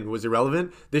 1 and was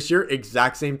irrelevant. This year,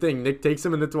 exact same thing. Nick takes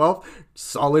him in the 12th,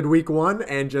 solid week 1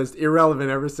 and just irrelevant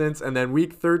ever since. And then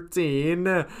week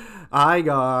 13, I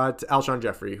got Alshon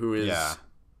Jeffrey, who is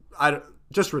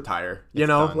just retire.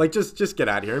 done. Just get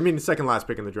out of here. I mean, the second last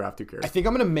pick in the draft, who cares? I think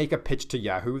I'm going to make a pitch to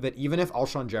Yahoo that even if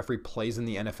Alshon Jeffrey plays in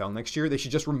the NFL next year, they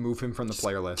should just remove him from the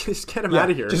player list. Just get him out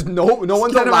of here. Just no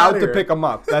one's get him allowed outta to here. pick him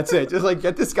up. That's it. Just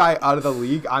get this guy out of the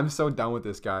league. I'm so done with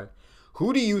this guy.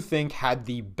 Who do you think had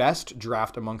the best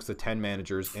draft amongst the 10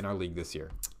 managers in our league this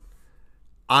year?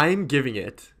 I'm giving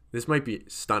it. This might be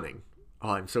stunning. Oh,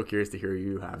 I'm so curious to hear who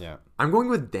you have. Yeah. I'm going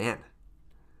with Dan.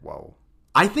 Whoa.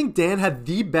 I think Dan had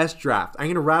the best draft. I'm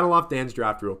going to rattle off Dan's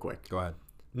draft real quick. Go ahead.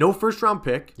 No first-round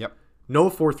pick. Yep. No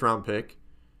fourth-round pick.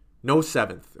 No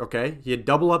seventh, okay? He had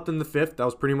double upped in the fifth. That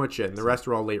was pretty much it. And the rest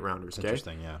were all late rounders, okay?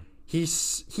 Interesting, yeah.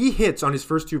 He hits on his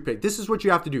first 2 picks. This is what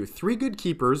you have to do. 3 good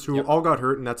keepers who all got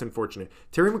hurt, and that's unfortunate.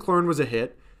 Terry McLaurin was a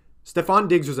hit. Stephon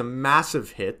Diggs was a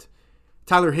massive hit.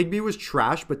 Tyler Higbee was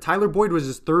trash, but Tyler Boyd was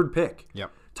his 3rd pick.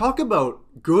 Yep. Talk about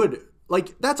good.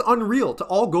 Like, that's unreal. To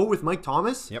all go with Mike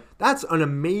Thomas, Yep. That's an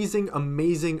amazing,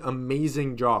 amazing,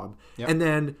 amazing job. Yep. And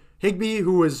then Higbee,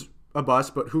 who was a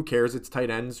bust, but who cares? It's tight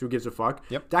ends. Who gives a fuck?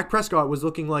 Yep. Dak Prescott was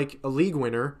looking like a league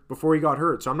winner before he got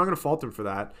hurt, so I'm not going to fault him for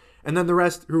that. And then the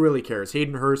rest, who really cares?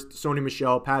 Hayden Hurst, Sony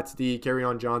Michel, Pat D,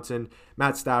 Kerryon Johnson,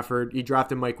 Matt Stafford. He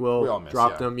drafted Mike Will, We all miss,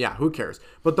 dropped yeah. him. Yeah, who cares?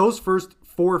 But those first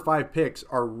 4 or 5 picks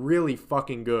are really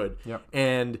fucking good. Yep.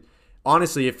 And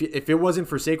honestly, if it wasn't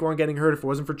for Saquon getting hurt, if it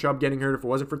wasn't for Chubb getting hurt, if it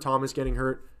wasn't for Thomas getting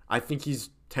hurt, I think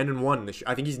he's 10-1 this year.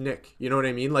 I think he's Nick. You know what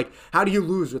I mean? Like, how do you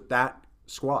lose with that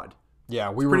squad? Yeah,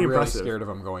 we were pretty really impressive. scared of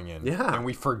him going in. Yeah. And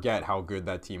we forget how good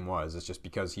that team was. It's just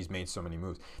because he's made so many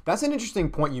moves. That's an interesting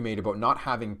point you made about not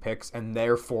having picks and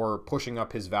therefore pushing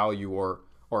up his value or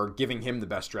giving him the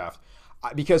best draft.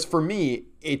 Because for me,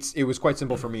 it was quite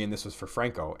simple for me, and this was for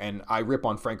Franco. And I rip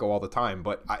on Franco all the time,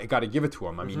 but I got to give it to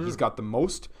him. I mean, he's got the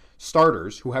most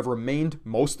starters who have remained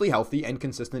mostly healthy and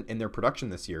consistent in their production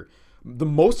this year. The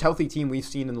most healthy team we've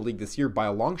seen in the league this year by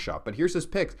a long shot. But here's his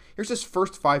picks. Here's his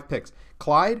first 5 picks.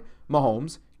 Clyde,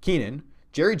 Mahomes, Keenan,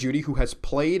 Jerry Jeudy, who has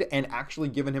played and actually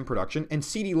given him production, and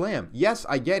CeeDee Lamb. Yes,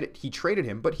 I get it. He traded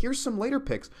him, but here's some later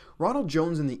picks. Ronald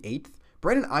Jones in the 8th,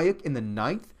 Brandon Ayuk in the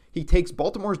 9th. He takes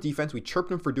Baltimore's defense. We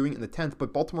chirped him for doing it in the 10th,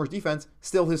 but Baltimore's defense,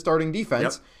 still his starting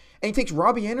defense. Yep. And he takes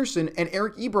Robbie Anderson and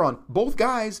Eric Ebron, both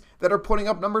guys that are putting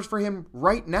up numbers for him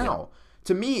right now.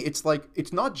 To me, it's like,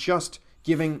 it's not just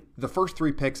giving the first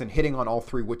 3 picks and hitting on all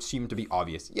 3, which seem to be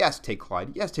obvious. Yes, take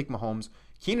Clyde. Yes, take Mahomes.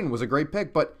 Keenan was a great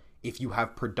pick, but if you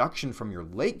have production from your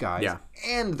late guys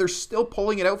and they're still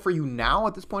pulling it out for you now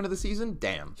at this point of the season,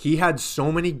 damn. He had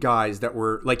so many guys that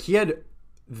were like, he had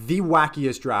the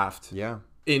wackiest draft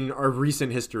in our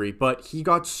recent history, but he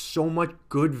got so much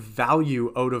good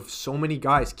value out of so many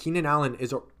guys. Keenan Allen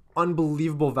is an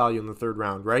unbelievable value in the 3rd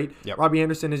round, right? Yep. Robbie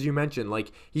Anderson, as you mentioned,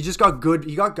 like, he just got good.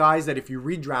 He got guys that if you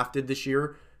redrafted this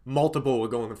year, multiple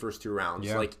would go in the first 2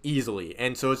 rounds, like, easily.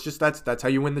 And so it's just that's how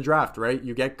you win the draft, right?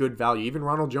 You get good value. Even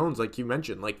Ronald Jones, like you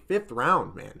mentioned, like 5th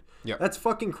round, man. Yeah, that's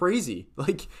fucking crazy.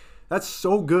 Like, that's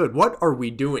so good. What are we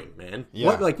doing, man?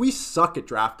 Yeah. Like, we suck at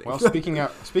drafting. Well, speaking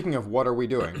of what are we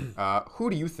doing, who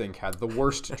do you think had the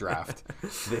worst draft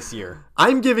this year?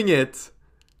 I'm giving it.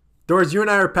 Doors, you and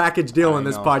I are a package deal in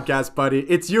this know. podcast, buddy.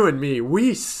 It's you and me.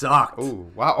 We sucked. Oh,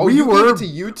 wow. Oh, you gave it to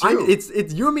you too.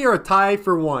 It's you and me are a tie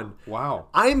for 1. Wow.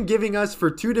 I'm giving us for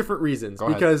 2 different reasons. Go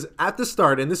ahead. Because at the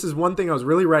start, and this is one thing I was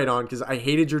really right on because I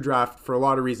hated your draft for a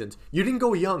lot of reasons. You didn't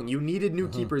go young. You needed new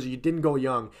keepers. You didn't go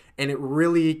young. And it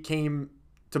really came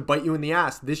to bite you in the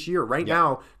ass this year. Right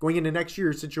now, going into next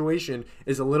year's situation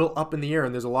is a little up in the air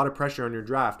and there's a lot of pressure on your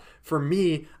draft. For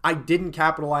me, I didn't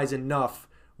capitalize enough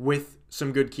with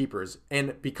some good keepers.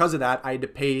 And because of that, I had to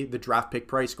pay the draft pick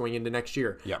price going into next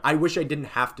year. Yeah. I wish I didn't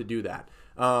have to do that.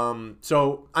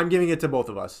 So I'm giving it to both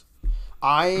of us.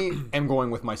 I am going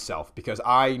with myself because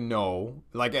I know,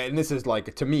 like, and this is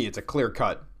like, to me, it's a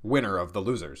clear-cut winner of the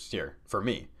losers here for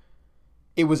me.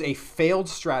 It was a failed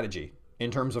strategy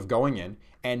in terms of going in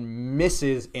and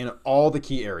misses in all the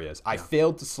key areas. I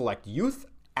failed to select youth.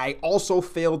 I also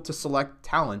failed to select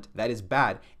talent. That is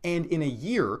bad. And in a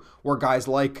year where guys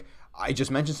like, I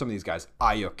just mentioned some of these guys,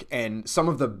 Ayuk, and some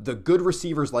of the good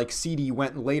receivers like CD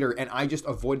went later, and I just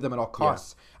avoided them at all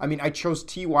costs. I mean, I chose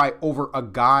T.Y. over a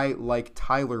guy like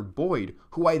Tyler Boyd,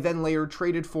 who I then later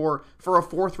traded for a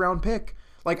 4th round pick.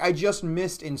 Like, I just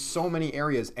missed in so many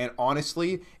areas, and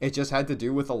honestly, it just had to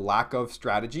do with a lack of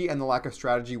strategy, and the lack of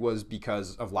strategy was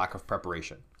because of lack of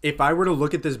preparation. If I were to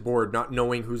look at this board not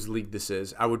knowing whose league this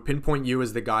is, I would pinpoint you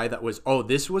as the guy that was,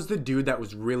 this was the dude that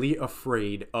was really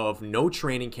afraid of no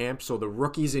training camp, so the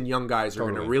rookies and young guys are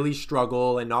going to really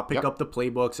struggle and not pick up the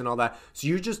playbooks and all that. So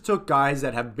you just took guys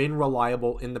that have been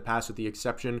reliable in the past with the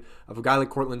exception of a guy like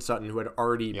Cortland Sutton who had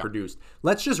already produced.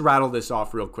 Let's just rattle this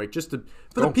off real quick just for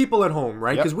the people at home,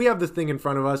 right? Because we have this thing in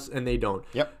front of us and they don't.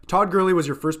 Todd Gurley was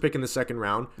your first pick in the 2nd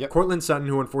round. Cortland Sutton,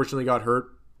 who unfortunately got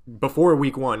hurt before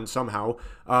week 1 somehow.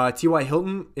 T.Y.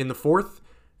 Hilton in the 4th.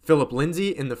 Phillip Lindsay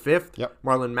in the 5th.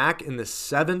 Marlon Mack in the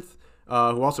 7th,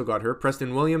 who also got hurt.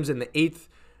 Preston Williams in the 8th.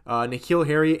 N'Keal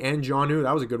Harry and Jonnu,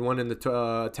 that was a good one in the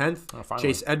 10th. finally.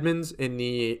 Chase Edmonds in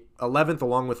the 11th,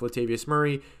 along with Latavius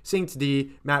Murray. Saints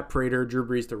D, Matt Prater, Drew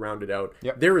Brees to round it out.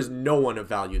 Yep. There is no one of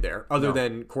value there other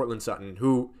than Cortland Sutton,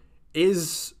 who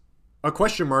is a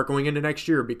question mark going into next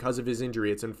year because of his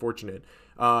injury. It's unfortunate.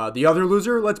 The other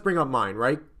loser, let's bring up mine,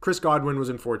 right? Chris Godwin was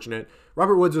unfortunate.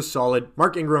 Robert Woods was solid.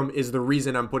 Mark Ingram is the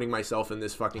reason I'm putting myself in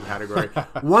this fucking category.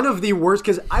 One of the worst,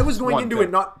 because I was going into it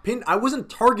not pinned. I wasn't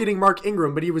targeting Mark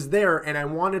Ingram, but he was there, and I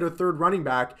wanted a third running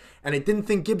back, and I didn't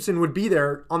think Gibson would be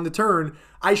there on the turn.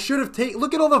 I should have taken.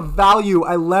 Look at all the value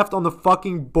I left on the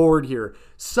fucking board here.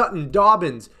 Sutton,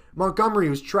 Dobbins, Montgomery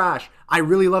was trash. I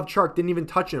really loved Chark, didn't even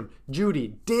touch him.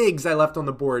 Judy, Diggs I left on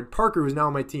the board. Parker, who's now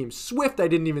on my team. Swift I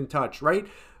didn't even touch, right?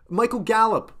 Michael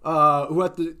Gallup, who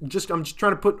had to I'm just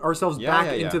trying to put ourselves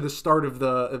back into the start of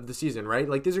the season, right?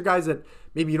 Like, these are guys that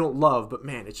maybe you don't love, but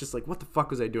man, it's just like, what the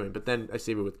fuck was I doing? But then I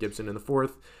save it with Gibson in the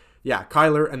 4th. Yeah,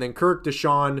 Kyler, and then Kirk,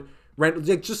 Deshaun, Randall,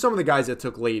 like, just some of the guys that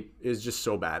took late is just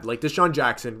so bad. Like Deshaun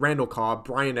Jackson, Randall Cobb,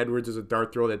 Brian Edwards is a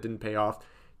dart throw that didn't pay off.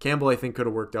 Campbell, I think, could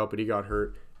have worked out, but he got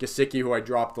hurt. Gesicki, who I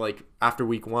dropped like after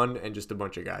week 1, and just a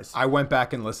bunch of guys. I went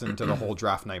back and listened to the whole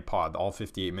draft night pod, all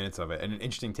 58 minutes of it. And an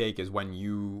interesting take is when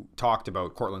you talked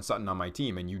about Cortland Sutton on my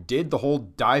team, and you did the whole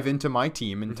dive into my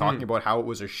team and talking about how it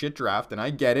was a shit draft. And I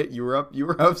get it. You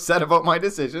were upset about my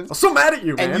decisions. I'm so mad at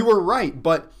you, man. And you were right.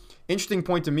 But interesting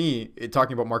point to me,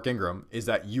 talking about Mark Ingram, is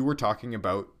that you were talking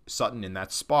about Sutton in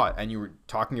that spot, and you were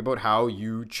talking about how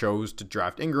you chose to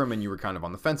draft Ingram, and you were kind of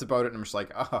on the fence about it. And I'm just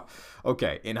like,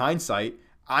 okay. In hindsight,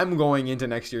 I'm going into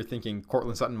next year thinking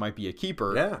Cortland Sutton might be a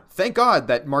keeper. Yeah. Thank God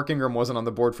that Mark Ingram wasn't on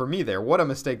the board for me there. What a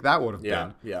mistake that would have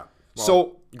been. Yeah. Well,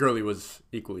 So Gurley was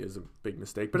equally as a big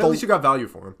mistake, but at least you got value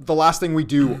for him. the last thing we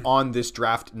do on this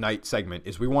draft night segment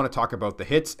is we want to talk about the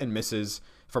hits and misses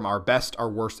from our best, our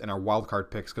worst, and our wild card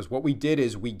picks, because what we did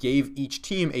is we gave each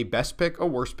team a best pick, a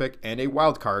worst pick, and a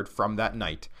wild card from that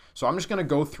night. So I'm just going to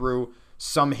go through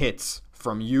some hits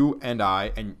from you and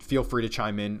I, and feel free to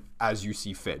chime in as you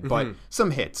see fit. But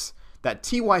some hits. That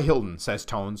T.Y. Hilton, says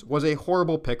Tones, was a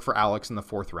horrible pick for Alex in the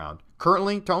 4th round.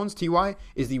 Currently, Tones, T.Y.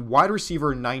 is the wide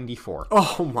receiver 94.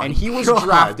 Oh my And he was God.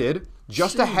 drafted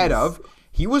just ahead of,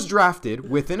 he was drafted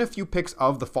within a few picks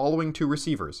of the following 2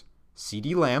 receivers,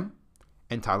 C.D. Lamb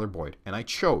and Tyler Boyd. And I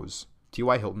chose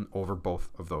T.Y. Hilton over both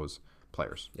of those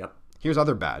players. Yep. Here's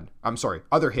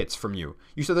other hits from you.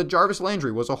 You said that Jarvis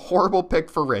Landry was a horrible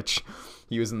pick for Rich.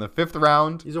 He was in the 5th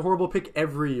round. He's a horrible pick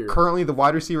every year. Currently the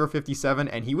wide receiver 57,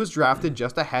 and he was drafted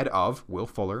just ahead of Will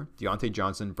Fuller, Deontay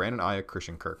Johnson, Brandon Ayuk,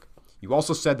 Christian Kirk. You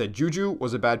also said that Juju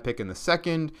was a bad pick in the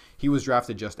 2nd. He was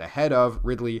drafted just ahead of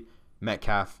Ridley,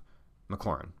 Metcalf,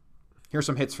 McLaurin. Here's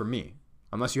some hits from me.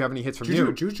 Unless you have any hits from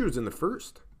you. Juju's in the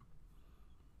 1st.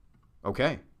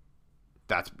 Okay.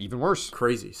 That's even worse.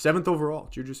 Crazy. 7th overall.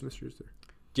 Juju Smith-Schuster.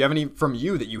 Do you have any from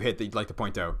you that you hit that you'd like to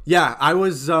point out? Yeah, I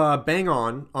was bang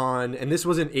on, and this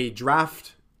wasn't a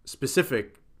draft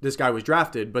specific. This guy was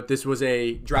drafted, but this was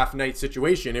a draft night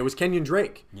situation. It was Kenyon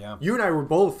Drake. Yeah. You and I were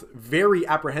both very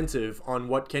apprehensive on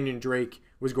what Kenyon Drake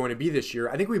was going to be this year.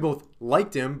 I think we both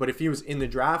liked him, but if he was in the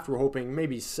draft, we're hoping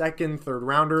maybe 2nd, 3rd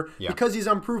rounder, because he's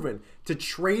unproven. To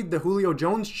trade the Julio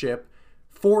Jones chip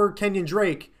for Kenyon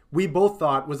Drake, we both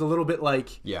thought was a little bit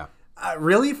like,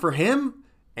 really, for him?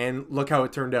 And look how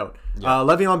it turned out.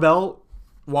 Le'Veon Bell,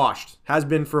 washed. Has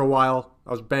been for a while.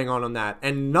 I was bang on that.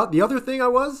 And the other thing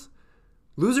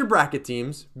loser bracket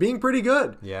teams being pretty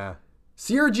good. Yeah.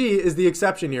 CRG is the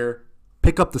exception here.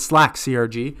 Pick up the slack,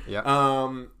 CRG.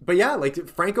 Yeah. But yeah, like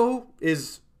Franco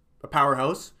is a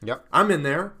powerhouse. Yep. I'm in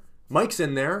there. Mike's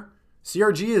in there.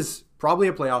 CRG is probably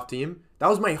a playoff team. That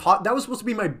was supposed to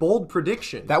be my bold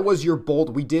prediction. That was your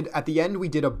bold. At the end, we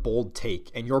did a bold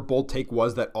take, and your bold take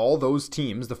was that all those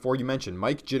teams, the 4 you mentioned,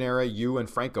 Mike, Gennaro, you, and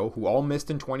Franco, who all missed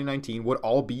in 2019, would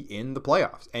all be in the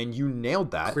playoffs. And you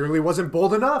nailed that. Clearly wasn't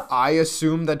bold enough. I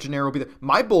assumed that Gennaro would be there.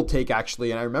 My bold take,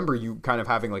 actually, and I remember you kind of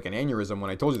having like an aneurysm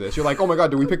when I told you this. You're like, oh my God,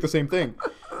 did we pick the same thing?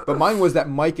 But mine was that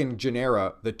Mike and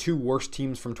Gennaro, the 2 worst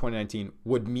teams from 2019,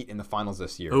 would meet in the finals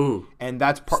this year. Ooh. And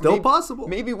that's Still possible.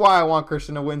 Maybe why I want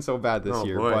Christian to win so bad this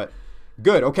year. Boy. But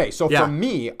good. Okay, so for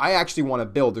me, I actually want to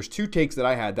build. There's 2 takes that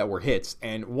I had that were hits,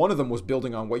 and one of them was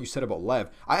building on what you said about Lev.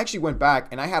 I actually went back,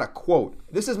 and I had a quote.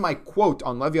 This is my quote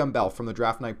on Le'Veon Bell from the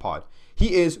Draft Night Pod.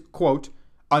 He is, quote,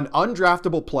 an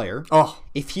undraftable player. Oh.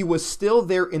 If he was still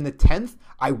there in the 10th,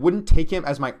 I wouldn't take him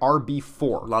as my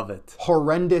RB4. Love it.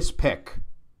 Horrendous pick.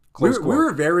 We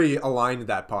were very aligned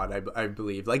that pod, I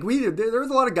believe. Like there was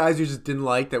a lot of guys who just didn't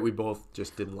like that we both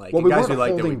just didn't like. Well, and we guys weren't who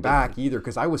liked holding that back either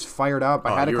because I was fired up.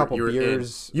 I had a couple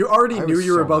beers. You already I knew was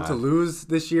you were so about to mad. lose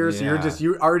this year, so Yeah.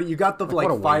 you got the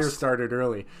what a fire waste. started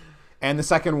early. And the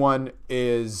second one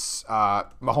is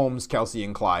Mahomes, Kelsey,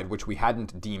 and Clyde, which we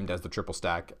hadn't deemed as the triple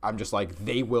stack. I'm just like,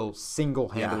 they will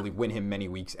single-handedly win him many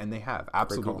weeks, and they have.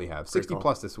 Absolutely have.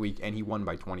 60-plus this week, and he won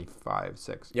by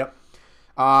 25-6. Yep.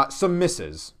 Some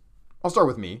misses. I'll start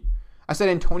with me. I said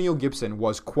Antonio Gibson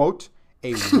was, quote,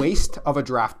 a waste of a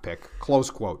draft pick, close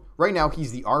quote. Right now,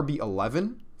 he's the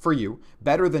RB11 for you,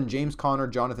 better than James Conner,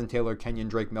 Jonathan Taylor, Kenyon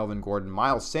Drake, Melvin Gordon,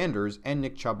 Miles Sanders, and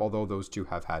Nick Chubb, although those two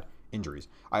have had injuries.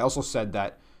 I also said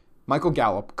that Michael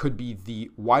Gallup could be the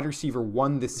wide receiver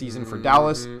 1 this season for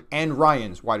Dallas and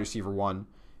Ryan's wide receiver 1.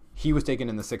 He was taken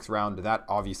in the 6th round. That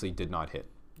obviously did not hit.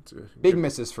 Big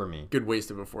misses for me. Good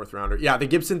waste of a 4th rounder. Yeah, the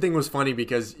Gibson thing was funny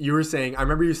because you were saying, I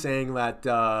remember you saying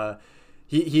that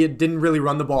he didn't really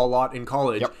run the ball a lot in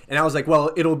college. Yep. And I was like,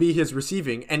 well, it'll be his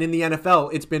receiving. And in the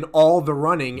NFL, it's been all the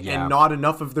running and not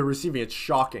enough of the receiving. It's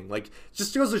shocking. Like, it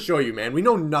just goes to show you, man, we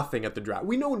know nothing at the draft.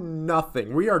 We know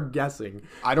nothing. We are guessing.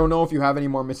 I don't know if you have any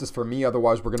more misses for me.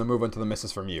 Otherwise, we're going to move on to the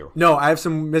misses from you. No, I have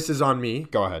some misses on me.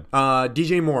 Go ahead.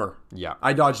 DJ Moore. Yeah.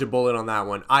 I dodged a bullet on that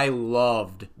one. I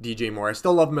loved DJ Moore. I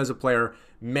still love him as a player.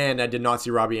 Man, I did not see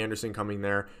Robbie Anderson coming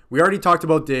there. We already talked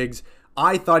about Diggs.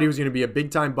 I thought he was going to be a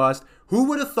big-time bust. Who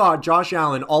would have thought Josh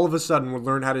Allen all of a sudden would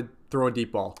learn how to throw a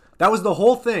deep ball? That was the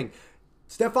whole thing.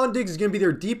 Stephon Diggs is going to be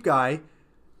their deep guy.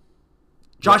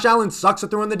 Josh Allen sucks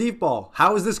at throwing the deep ball.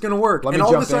 How is this going to work? And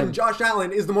all of a sudden, Josh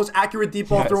Allen is the most accurate deep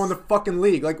ball thrower in the fucking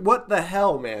league. Like, what the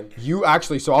hell, man? You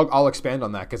actually, so I'll expand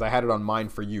on that because I had it on mine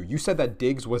for you. You said that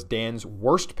Diggs was Dan's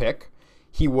worst pick.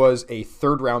 He was a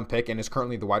 3rd-round pick and is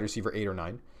currently the wide receiver 8 or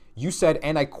 9. You said,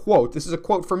 and I quote, this is a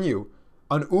quote from you,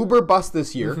 an uber bust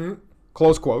this year,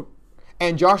 close quote,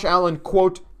 and Josh Allen,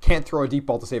 quote, can't throw a deep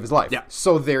ball to save his life. Yeah.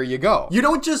 So there you go. You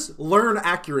don't just learn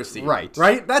accuracy. Right.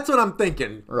 Right? That's what I'm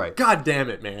thinking. Right. God damn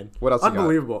it, man. What else you got?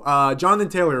 Unbelievable. Jonathan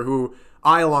Taylor, who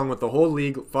I, along with the whole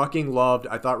league, fucking loved.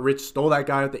 I thought Rich stole that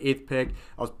guy at the 8th pick.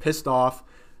 I was pissed off.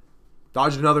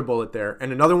 Dodged another bullet there.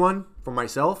 And another one for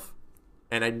myself.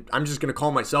 And I'm just going to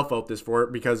call myself out this for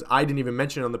it because I didn't even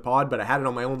mention it on the pod, but I had it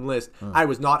on my own list. I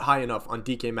was not high enough on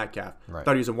DK Metcalf. Right. I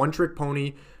thought he was a one-trick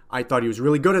pony. I thought he was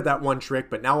really good at that one trick,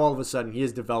 but now all of a sudden he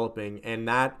is developing, and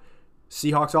that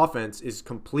Seahawks offense is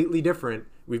completely different.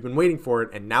 We've been waiting for it,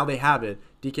 and now they have it.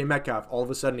 DK Metcalf, all of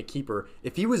a sudden a keeper.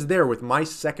 If he was there with my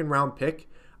 2nd-round pick,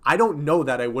 I don't know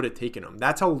that I would have taken him.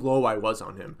 That's how low I was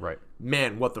on him. Right.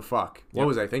 Man, what the fuck? What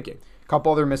was I thinking?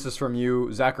 Couple other misses from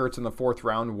you. Zach Ertz in the 4th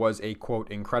round was a,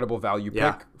 quote, incredible value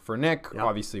pick for Nick. Yep.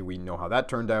 Obviously, we know how that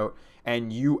turned out.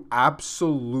 And you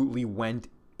absolutely went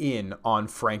in on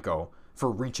Franco for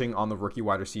reaching on the rookie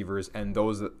wide receivers, and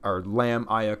those are Lamb,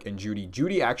 Ayuk, and Judy.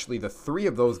 Judy, actually, the 3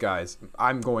 of those guys,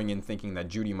 I'm going in thinking that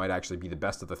Judy might actually be the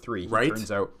best of the 3. He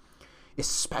turns out,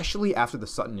 especially after the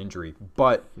Sutton injury.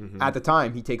 But at the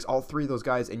time, he takes all 3 of those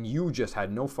guys, and you just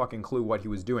had no fucking clue what he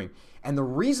was doing. And the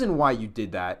reason why you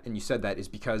did that, and you said that, is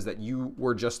because that you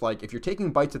were just like, if you're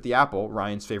taking bites at the apple,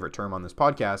 Ryan's favorite term on this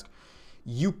podcast,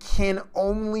 you can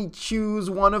only choose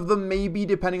one of them, maybe,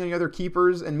 depending on the other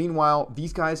keepers. And meanwhile,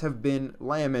 these guys have been,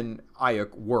 Lamb and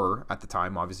Ayuk were at the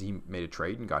time. Obviously, he made a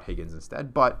trade and got Higgins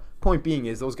instead. But point being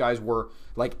is those guys were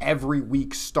like every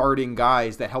week starting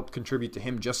guys that helped contribute to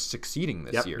him just succeeding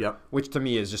this year. Which to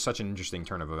me is just such an interesting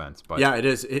turn of events. But yeah, it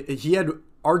is. He had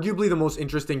arguably the most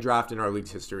interesting draft in our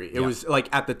league's history. It was like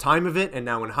at the time of it and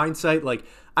now in hindsight, like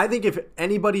I think if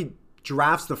anybody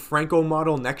drafts the Franco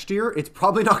model next year, it's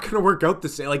probably not going to work out the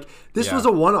same. Like this was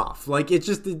a one-off. Like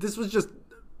this was just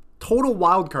total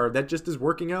wild card that just is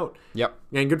working out. Yep.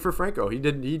 And good for Franco.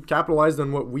 He capitalized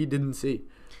on what we didn't see.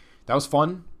 That was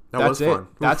fun. That's fun.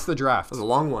 That's the draft. That was a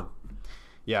long one.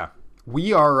 Yeah.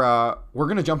 We're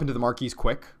going to jump into the marquees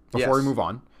quick before we move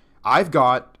on. I've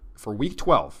got for week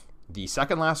 12, the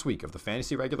second last week of the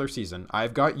fantasy regular season,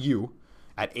 I've got you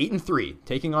at 8-3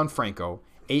 taking on Franco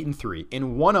 8-3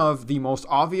 in one of the most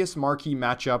obvious marquee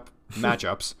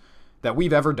matchups that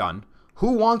we've ever done.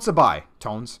 Who wants a bye,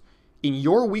 Tones? In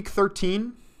your week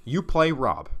 13, you play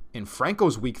Rob. In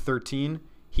Franco's week 13,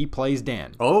 he plays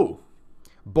Dan. Oh.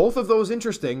 Both of those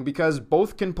interesting because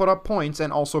both can put up points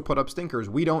and also put up stinkers.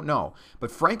 We don't know. But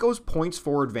Franco's points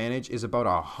for advantage is about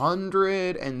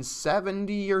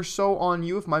 170 or so on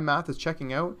you if my math is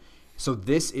checking out. So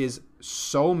this is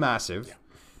so massive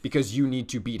because you need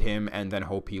to beat him and then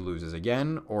hope he loses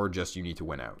again, or just you need to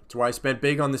win out. That's why I spent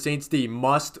big on the Saints D.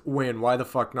 Must win. Why the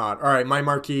fuck not? All right, my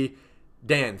marquee,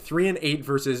 Dan, 3-8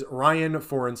 versus Ryan,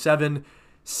 4-7.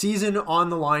 Season on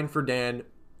the line for Dan.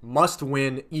 Must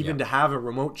win, even to have a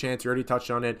remote chance. You already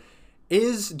touched on it.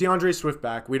 Is DeAndre Swift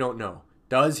back? We don't know.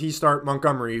 Does he start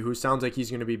Montgomery, who sounds like he's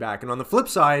going to be back? And on the flip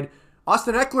side,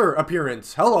 Austin Eckler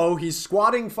appearance. Hello, he's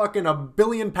squatting fucking 1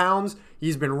 billion pounds.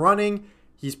 He's been running.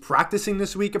 He's practicing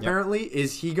this week, apparently. Yep.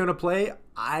 Is he going to play?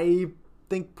 I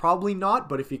think probably not,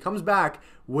 but if he comes back,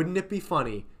 wouldn't it be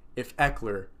funny if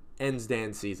Eckler ends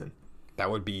Dan's season? That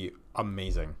would be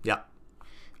amazing. Yeah.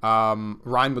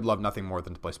 Ryan would love nothing more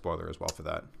than to play spoiler as well for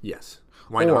that. Yes.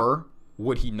 Why not? Or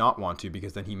would he not want to,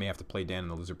 because then he may have to play Dan in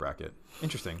the loser bracket?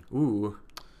 Interesting. Ooh.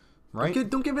 Right?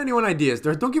 Don't give anyone ideas.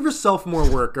 Don't give yourself more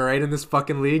work, all right, in this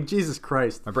fucking league. Jesus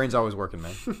Christ. My brain's always working,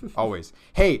 man. Always.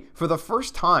 Hey, for the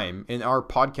first time in our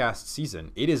podcast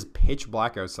season, it is pitch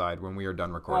black outside when we are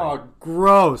done recording. Oh,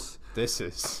 gross. This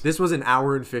was an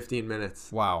hour and 15 minutes.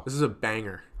 Wow. This is a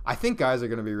banger. I think guys are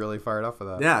going to be really fired up for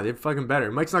that. Yeah, they're fucking better.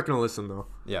 Mike's not going to listen, though.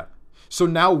 Yeah. So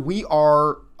now we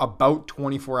are about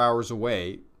 24 hours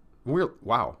away.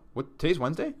 Today's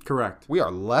Wednesday? Correct. We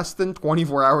are less than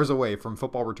 24 hours away from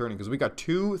football returning because we got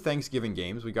 2 Thanksgiving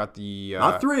games. We got the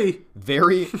not 3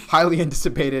 very highly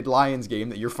anticipated Lions game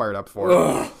that you're fired up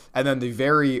for, and then the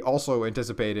very also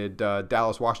anticipated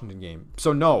Dallas Washington game.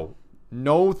 So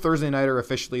no Thursday nighter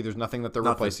officially. There's nothing that they're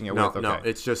replacing it with. Okay. No,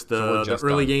 it's just the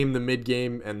early game, the mid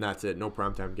game, and that's it. No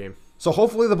primetime game. So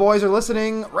hopefully the boys are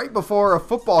listening right before a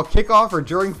football kickoff or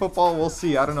during football. We'll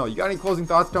see. I don't know. You got any closing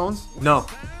thoughts, Tones? No.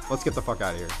 Let's get the fuck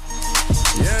out of here.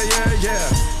 Yeah.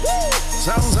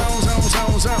 Zone.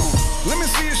 Let me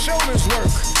see your shoulders work.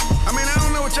 I mean, I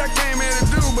don't know what y'all came